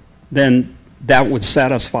 then that would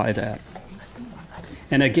satisfy that.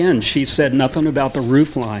 And again, she said nothing about the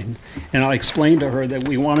roof line, and I explained to her that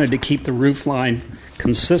we wanted to keep the roof line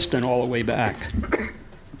consistent all the way back.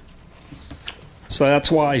 So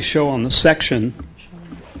that's why I show on the section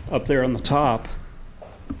up there on the top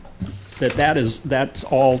that's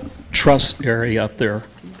all truss area up there.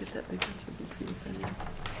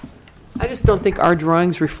 I just don't think our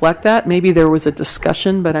drawings reflect that. Maybe there was a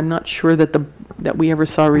discussion, but I'm not sure that that we ever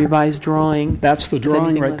saw a revised drawing. That's the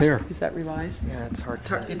drawing right less. there. Is that revised? Yeah, it's hard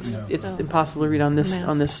to. It's impossible to read on this.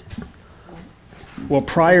 On this. Well,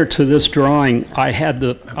 prior to this drawing, I had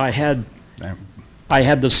the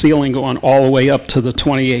ceiling going all the way up to the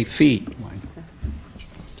 28 feet.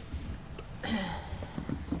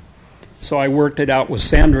 So I worked it out with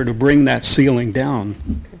Sandra to bring that ceiling down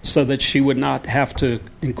so that she would not have to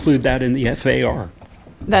include that in the FAR.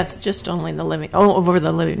 That's just only over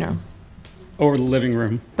the living room, Over the living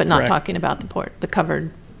room. but not correct. talking about the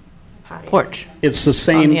covered porch. It's the on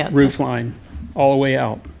same the outside. roof line all the way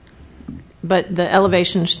out. But the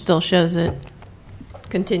elevation still shows it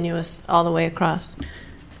continuous all the way across.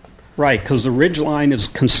 Right, because the ridge line is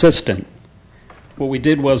consistent. What we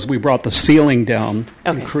did was we brought the ceiling down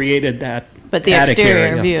and Okay. created that But the attic exterior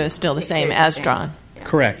area. view is still the same Exterior's the as same. drawn.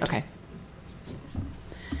 Correct. Okay.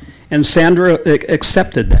 And Sandra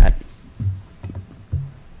accepted that.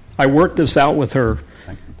 I worked this out with her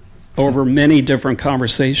over many different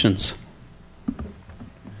conversations.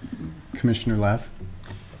 Commissioner Lass,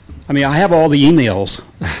 I mean, I have all the emails.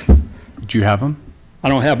 do you have them? I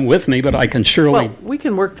don't have them with me, but I can surely. Well, we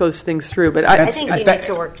can work those things through, but I think you need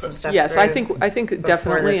to work some stuff yes, through. I think before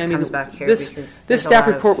definitely. this I mean, comes back here, this because this there's a staff lot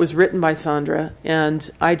of- report was written by Sandra, and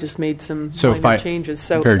I just made some So if minor I- changes.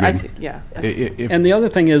 So very I good. yeah. And the other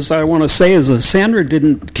thing is, I want to say is that Sandra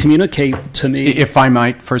didn't communicate to me. If I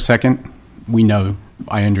might, for a second,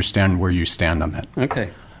 I understand where you stand on that. Okay.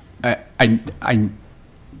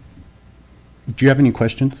 Do you have any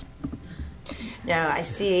questions? No, I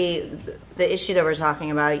see the issue that we're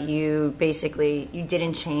talking about. You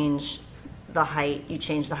didn't change the height. You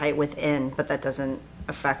changed the height within, but that doesn't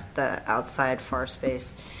affect the outside FAR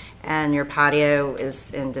space. And your patio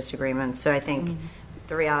is in disagreement. So I think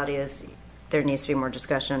the reality is there needs to be more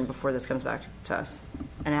discussion before this comes back to us.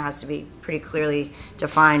 And it has to be pretty clearly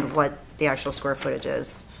defined what the actual square footage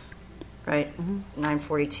is, right?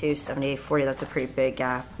 942, 7840, that's a pretty big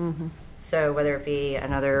gap. So whether it be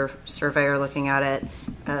another surveyor looking at it,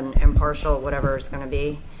 an impartial, whatever it's going to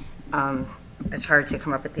be, it's hard to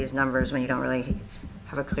come up with these numbers when you don't really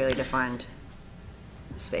have a clearly defined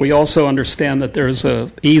space. We also understand that there's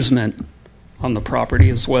a easement on the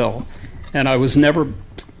property as well, and I was never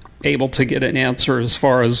able to get an answer as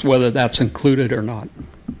far as whether that's included or not.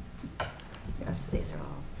 Yes, these are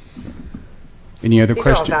all. Any other These are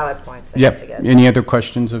all questions? valid points. Yep. Any other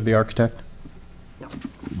questions of the architect? No.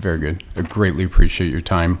 Very good. I greatly appreciate your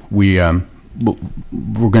time. We'll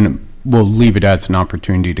leave it as an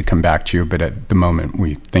opportunity to come back to you, but at the moment,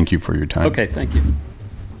 we thank you for your time. Okay, thank you.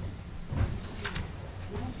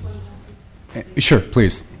 Sure,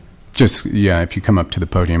 please. Just, if you come up to the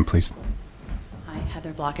podium, please. Hi,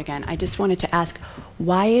 Heather Block again. I just wanted to ask,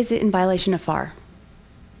 why is it in violation of FAR?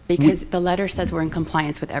 Because the letter says we're in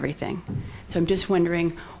compliance with everything. So I'm just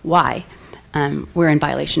wondering why we're in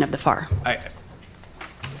violation of the FAR.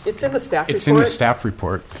 It's in the staff report. It's in the staff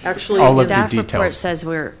report. Actually, all of Staff the report details. says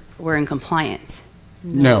we're in compliance.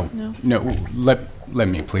 No. Let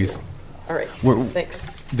me, please. All right. We're- Thanks.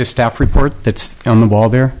 The staff report that's on the wall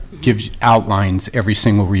there outlines every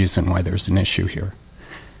single reason why there's an issue here.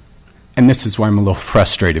 And this is why I'm a little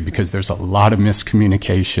frustrated, because there's a lot of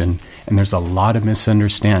miscommunication and there's a lot of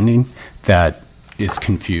misunderstanding that is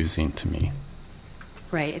confusing to me.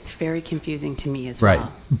 Right, it's very confusing to me as Right.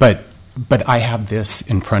 well. But I have this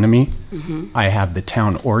in front of me. I have the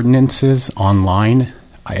town ordinances online.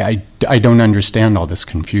 I don't understand all this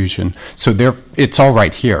confusion. So it's all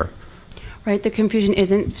right here. Right, the confusion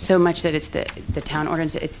isn't so much that it's the town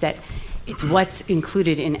ordinance, it's that it's what's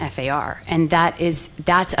included in FAR, and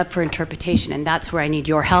that's up for interpretation, and that's where I need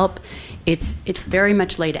your help. It's very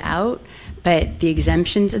much laid out, but the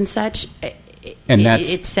exemptions and such, And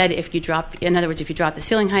that's- it said if you drop the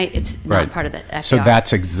ceiling height, it's not part of the FAR. So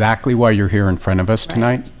that's exactly why you're here in front of us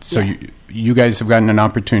tonight. So Yeah. you guys have gotten an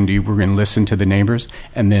opportunity. We're going to listen to the neighbors,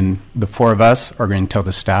 and then the four of us are going to tell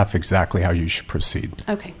the staff exactly how you should proceed.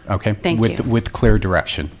 Okay. Okay? Thank you. With clear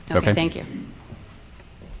direction. Okay, thank you.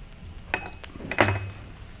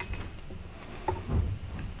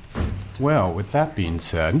 Well, with that being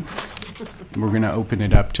said, we're going to open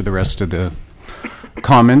it up to the rest of the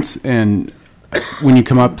comments. And when you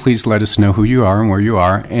come up, please let us know who you are and where you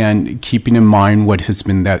are, and keeping in mind what has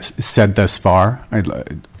been said thus far.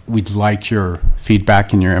 We'd like your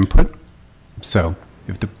feedback and your input. So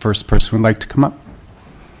if the first person would like to come up.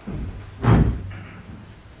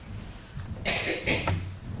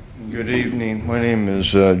 Good evening. My name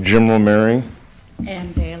is Jim Romeri.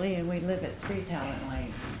 Ann Daly, and we live at 3 Talent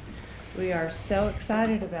Lane. We are so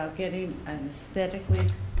excited about getting an aesthetically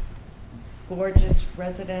gorgeous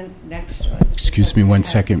resident next to us. Excuse me one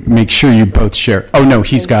second. Make sure you both share. Oh, no,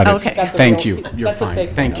 he's got it. Okay. Thank you. You're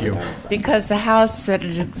fine. Thank you. Because the house that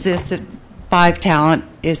exists at 5 Talent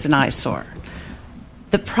is an eyesore.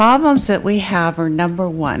 The problems that we have are, number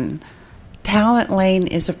one, Talent Lane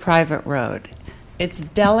is a private road. It's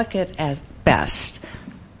delicate at best.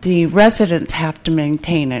 The residents have to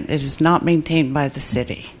maintain it. It is not maintained by the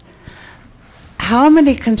city. How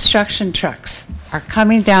many construction trucks are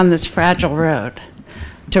coming down this fragile road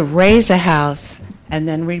to raise a house and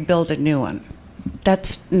then rebuild a new one?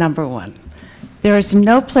 That's number one. There is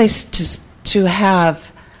no place to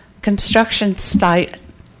have construction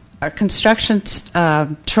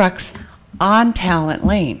trucks on Talent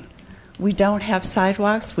Lane. We don't have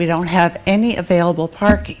sidewalks. We don't have any available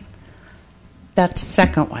parking. That's the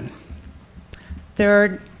second one.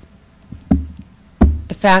 Third,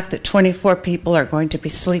 the fact that 24 people are going to be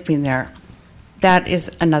sleeping there, that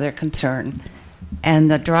is another concern. And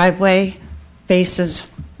the driveway faces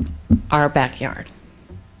our backyard.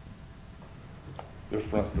 The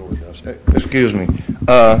front door does. Excuse me.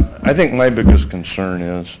 I think my biggest concern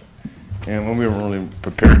is, and we weren't really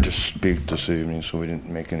prepared to speak this evening, so we didn't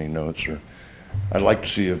make any notes. I'd like to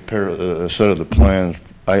see a set of the plans.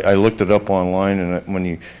 I looked it up online, and when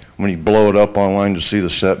you blow it up online to see the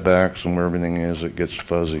setbacks and where everything is, it gets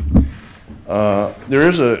fuzzy. There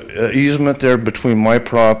is a easement there between my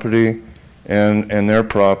property and their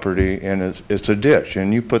property, and it's a ditch.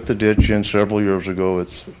 And you put the ditch in several years ago.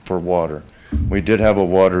 It's for water. We did have a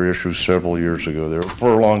water issue several years ago there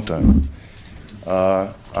for a long time.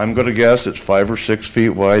 I'm going to guess it's 5 or 6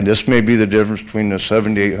 feet wide. This may be the difference between the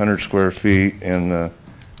 7,800 square feet and the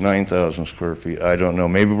 9,000 square feet. I don't know.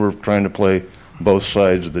 Maybe we're trying to play both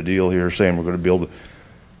sides of the deal here, saying we're going to build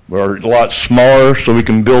we're a lot smaller so we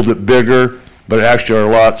can build it bigger, but actually our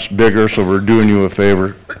lot's bigger, so we're doing you a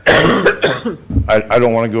favor. I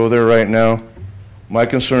don't want to go there right now. My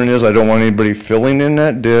concern is I don't want anybody filling in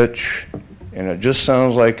that ditch, and it just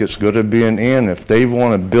sounds like it's going to be an inn. If they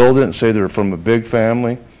want to build it and say they're from a big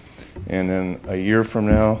family, and then a year from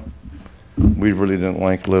now, we really didn't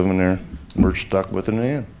like living there, we're stuck with an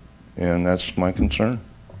inn, and that's my concern.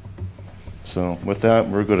 So with that,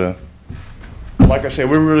 we're going to, like I say,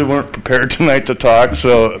 we really weren't prepared tonight to talk,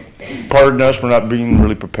 so pardon us for not being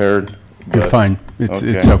really prepared. You're fine.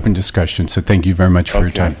 It's open discussion, so thank you very much for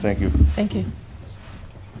your time. Thank you. Thank you.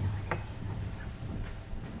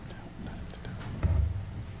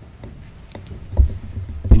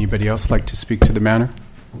 Anybody else like to speak to the matter?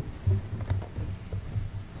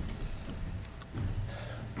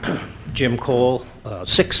 Jim Cole,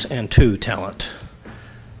 6 and 2 Talent.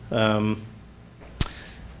 When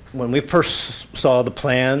we first saw the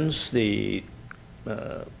plans, the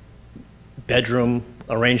bedroom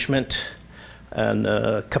arrangement and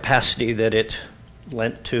the capacity that it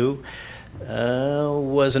lent to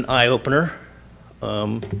was an eye-opener.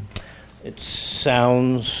 It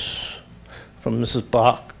sounds from Mrs.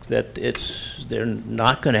 Bach that they're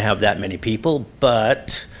not going to have that many people,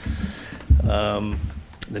 but the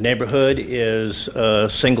neighborhood is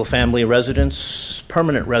single-family residents,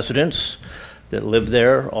 permanent residents that live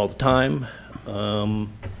there all the time.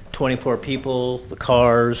 24 people, the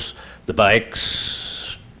cars, the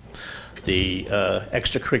bikes, the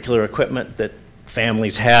extracurricular equipment that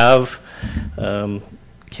families have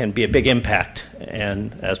can be a big impact.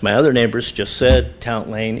 And as my other neighbors just said, Talent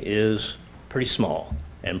Lane is pretty small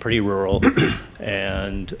and pretty rural,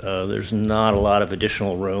 and there's not a lot of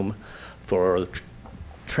additional room for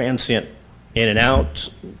transient in and out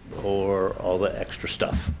or all the extra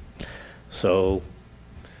stuff. So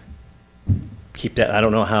keep that. I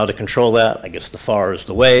don't know how to control that. I guess the FAR is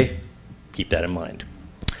the way. Keep that in mind.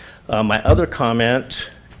 My other comment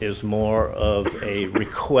is more of a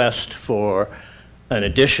request for an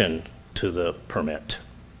addition to the permit,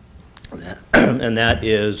 and that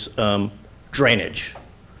is drainage.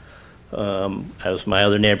 As my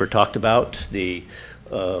other neighbor talked about, there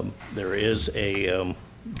is a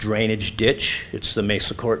drainage ditch. It's the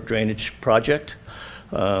Mesa Court Drainage Project,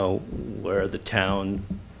 where the town,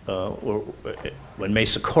 when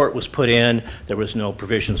Mesa Court was put in, there was no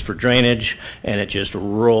provisions for drainage, and it just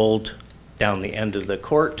rolled down the end of the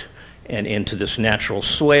court and into this natural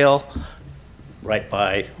swale right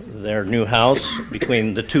by their new house.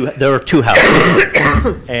 Between the two, there are two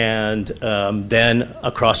houses, and then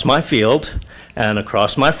across my field and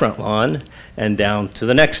across my front lawn and down to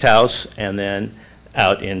the next house and then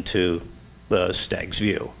out into Stag's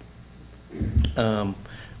View.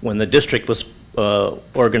 When the district was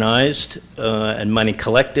organized and money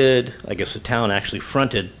collected, I guess the town actually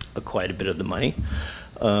fronted quite a bit of the money.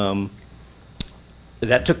 That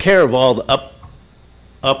took care of all the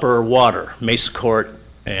upper water, Mesa Court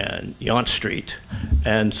and Yount Street,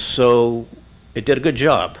 and so it did a good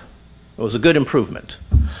job. It was a good improvement.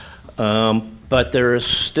 But there is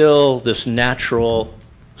still this natural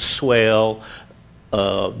swale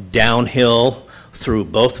downhill through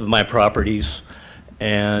both of my properties,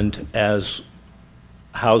 and as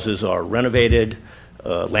houses are renovated,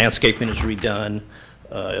 landscaping is redone,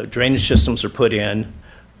 drainage systems are put in,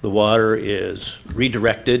 the water is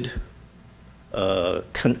redirected,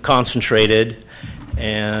 concentrated,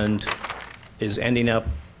 and is ending up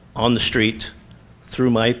on the street through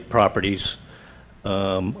my properties.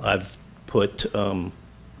 I've put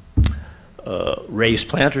raised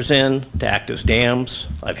planters in to act as dams.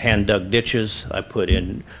 I've hand dug ditches. I put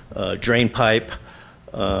in drain pipe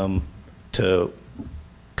to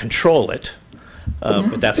control it,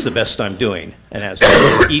 but that's the best I'm doing. And as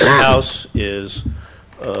each house is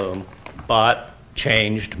bought,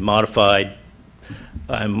 changed, modified,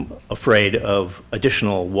 I'm afraid of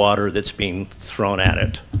additional water that's being thrown at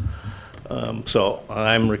it. So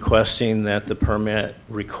I'm requesting that the permit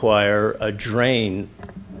require a drain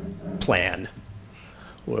plan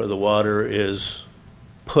where the water is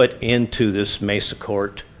put into this Mesa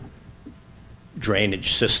Court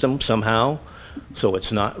drainage system somehow, so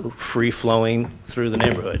it's not free-flowing through the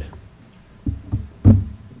neighborhood. I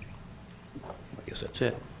guess that's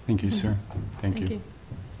it. Thank you, sir. Thank you.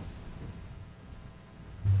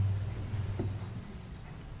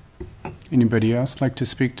 Anybody else like to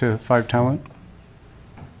speak to 5 Talent?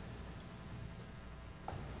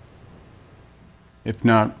 If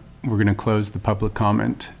not, we're going to close the public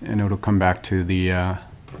comment, and it'll come back to the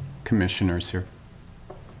commissioners here.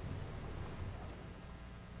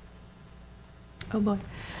 Oh, boy.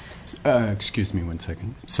 Excuse me one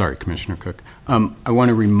second. Sorry, Commissioner Cook. I want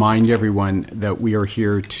to remind everyone that we are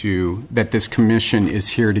here that this commission is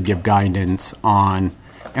here to give guidance on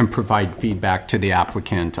and provide feedback to the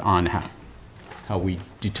applicant on how we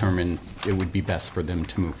determine it would be best for them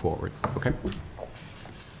to move forward. Okay?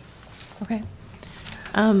 Okay.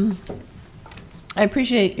 I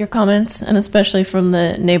appreciate your comments, and especially from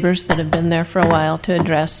the neighbors that have been there for a while, to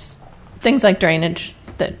address things like drainage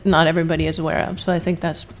that not everybody is aware of. So I think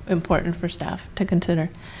that's important for staff to consider.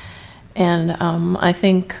 And I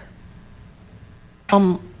think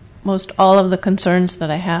almost all of the concerns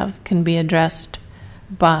that I have can be addressed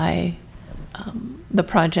by the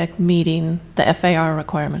project meeting the FAR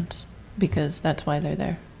requirements, because that's why they're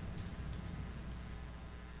there.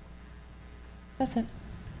 That's it.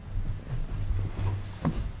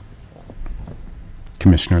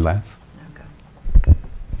 Commissioner Lass? Okay.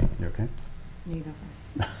 You okay? You go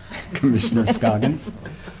first. Commissioner Scoggins?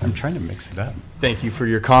 I'm trying to mix it up. Thank you for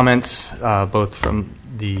your comments, both from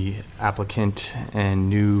the applicant and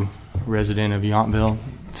new resident of Yountville,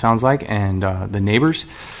 it sounds like, and the neighbors.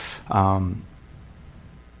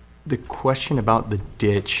 The question about the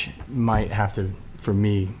ditch might have to, for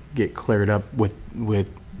me, get cleared up with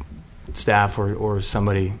staff or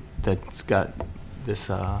somebody that's got this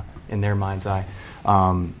in their mind's eye.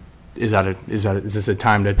 Is this a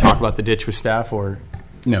time to talk about the ditch with staff, or?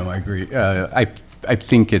 No, I agree. I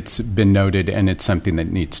think it's been noted, and it's something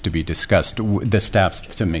that needs to be discussed. The staff's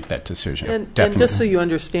to make that decision. And just so you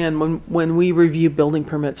understand, when we review building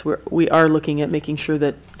permits, we are looking at making sure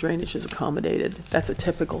that drainage is accommodated. That's a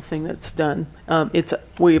typical thing that's done.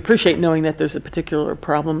 We appreciate knowing that there's a particular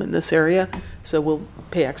problem in this area, so we'll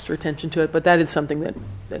pay extra attention to it. But that is something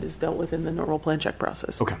that is dealt with in the normal plan check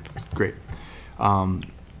process. Okay, great.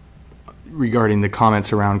 Regarding the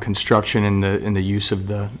comments around construction and the use of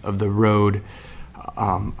the road,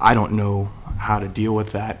 I don't know how to deal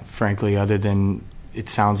with that, frankly, other than it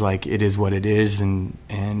sounds like it is what it is, and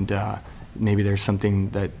maybe there's something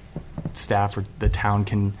that staff or the town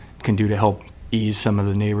can do to help ease some of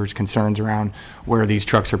the neighbors' concerns around where these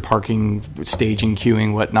trucks are parking, staging,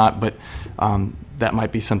 queuing, whatnot. But that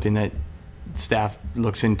might be something that staff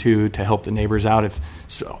looks into to help the neighbors out. If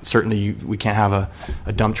certainly we can't have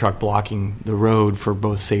a dump truck blocking the road for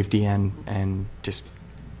both safety and just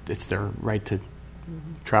it's their right to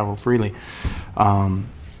travel freely. And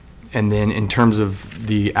then in terms of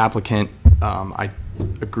the applicant, I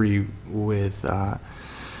agree with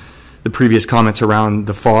the previous comments around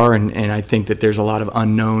the FAR, and I think that there's a lot of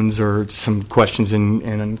unknowns or some questions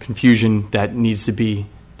and confusion that needs to be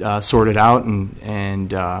sorted out,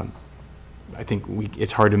 and I think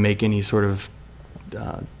it's hard to make any sort of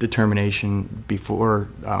determination before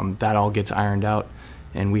that all gets ironed out,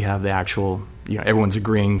 and we have the actual, everyone's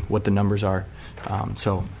agreeing what the numbers are.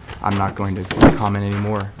 So I'm not going to comment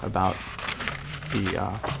anymore about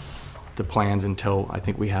the plans until I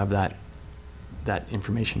think we have that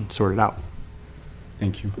information sorted out.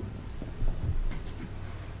 Thank you.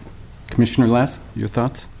 Commissioner Les, your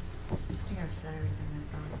thoughts? I think I've said everything I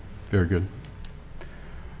thought. Very good.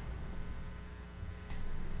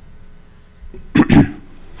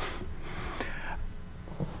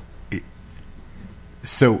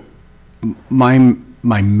 So my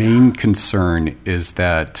main concern is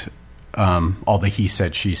that all the he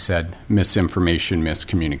said, she said, misinformation,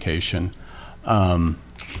 miscommunication,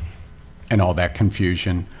 and all that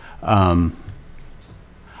confusion. I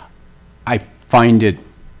find it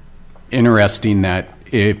interesting that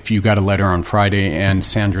if you got a letter on Friday and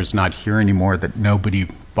Sandra's not here anymore, that nobody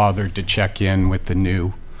bothered to check in with the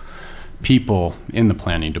new people in the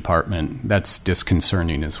planning department. That's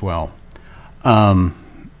disconcerting as well.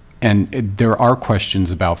 And there are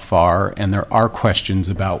questions about FAR, and there are questions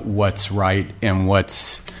about what's right and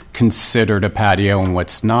what's considered a patio and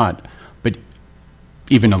what's not. But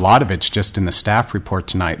even a lot of it's just in the staff report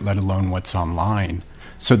tonight, let alone what's online.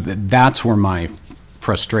 So that's where my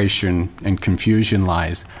frustration and confusion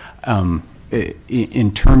lies.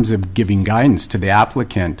 In terms of giving guidance to the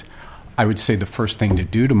applicant, I would say the first thing to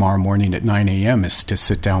do tomorrow morning at 9 a.m. is to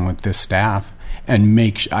sit down with this staff and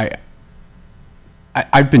make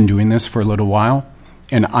I've been doing this for a little while,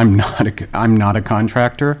 and I'm not a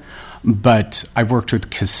contractor, but I've worked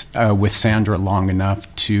with Sandra long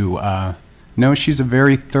enough to know she's a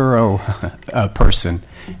very thorough person,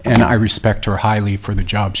 and I respect her highly for the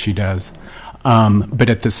job she does. But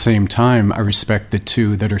at the same time, I respect the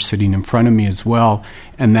two that are sitting in front of me as well,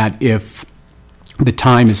 and that if the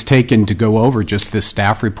time is taken to go over just this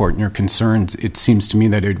staff report and your concerns, it seems to me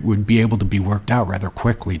that it would be able to be worked out rather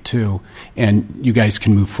quickly too, and you guys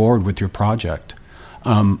can move forward with your project.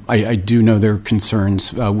 I do know there are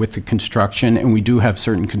concerns with the construction, and we do have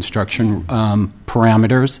certain construction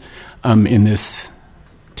parameters in this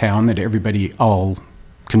town that all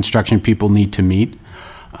construction people need to meet.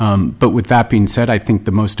 But with that being said, I think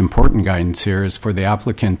the most important guidance here is for the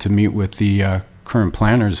applicant to meet with the current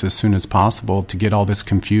planners as soon as possible to get all this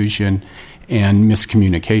confusion and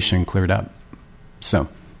miscommunication cleared up. So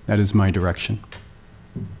that is my direction.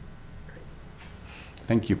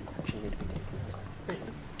 Thank you.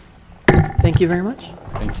 Thank you very much.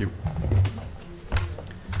 Thank you.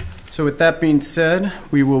 So with that being said,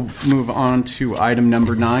 we will move on to item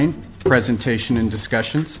number 9, presentation and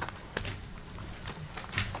discussions,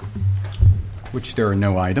 which there are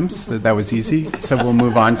no items. So that was easy. So we'll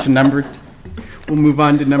move on to number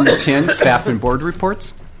 10, staff and board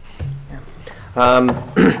reports.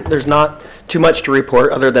 There's not too much to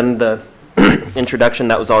report other than the introduction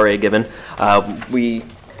that was already given. We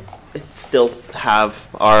still have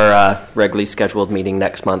our regularly scheduled meeting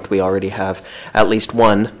next month. We already have at least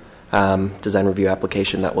one design review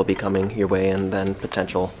application that will be coming your way, and then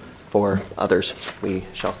potential for others. We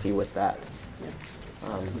shall see with that.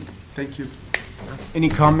 Thank you. Any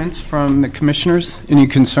comments from the commissioners? Any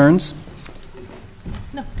concerns?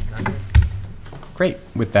 No. Great.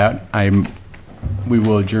 With that, we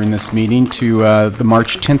will adjourn this meeting to the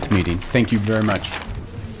March 10th meeting. Thank you very much.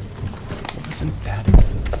 Wasn't that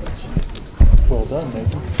well done,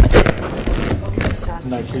 Nathan.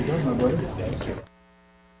 Nicely done, my brother. Thank you.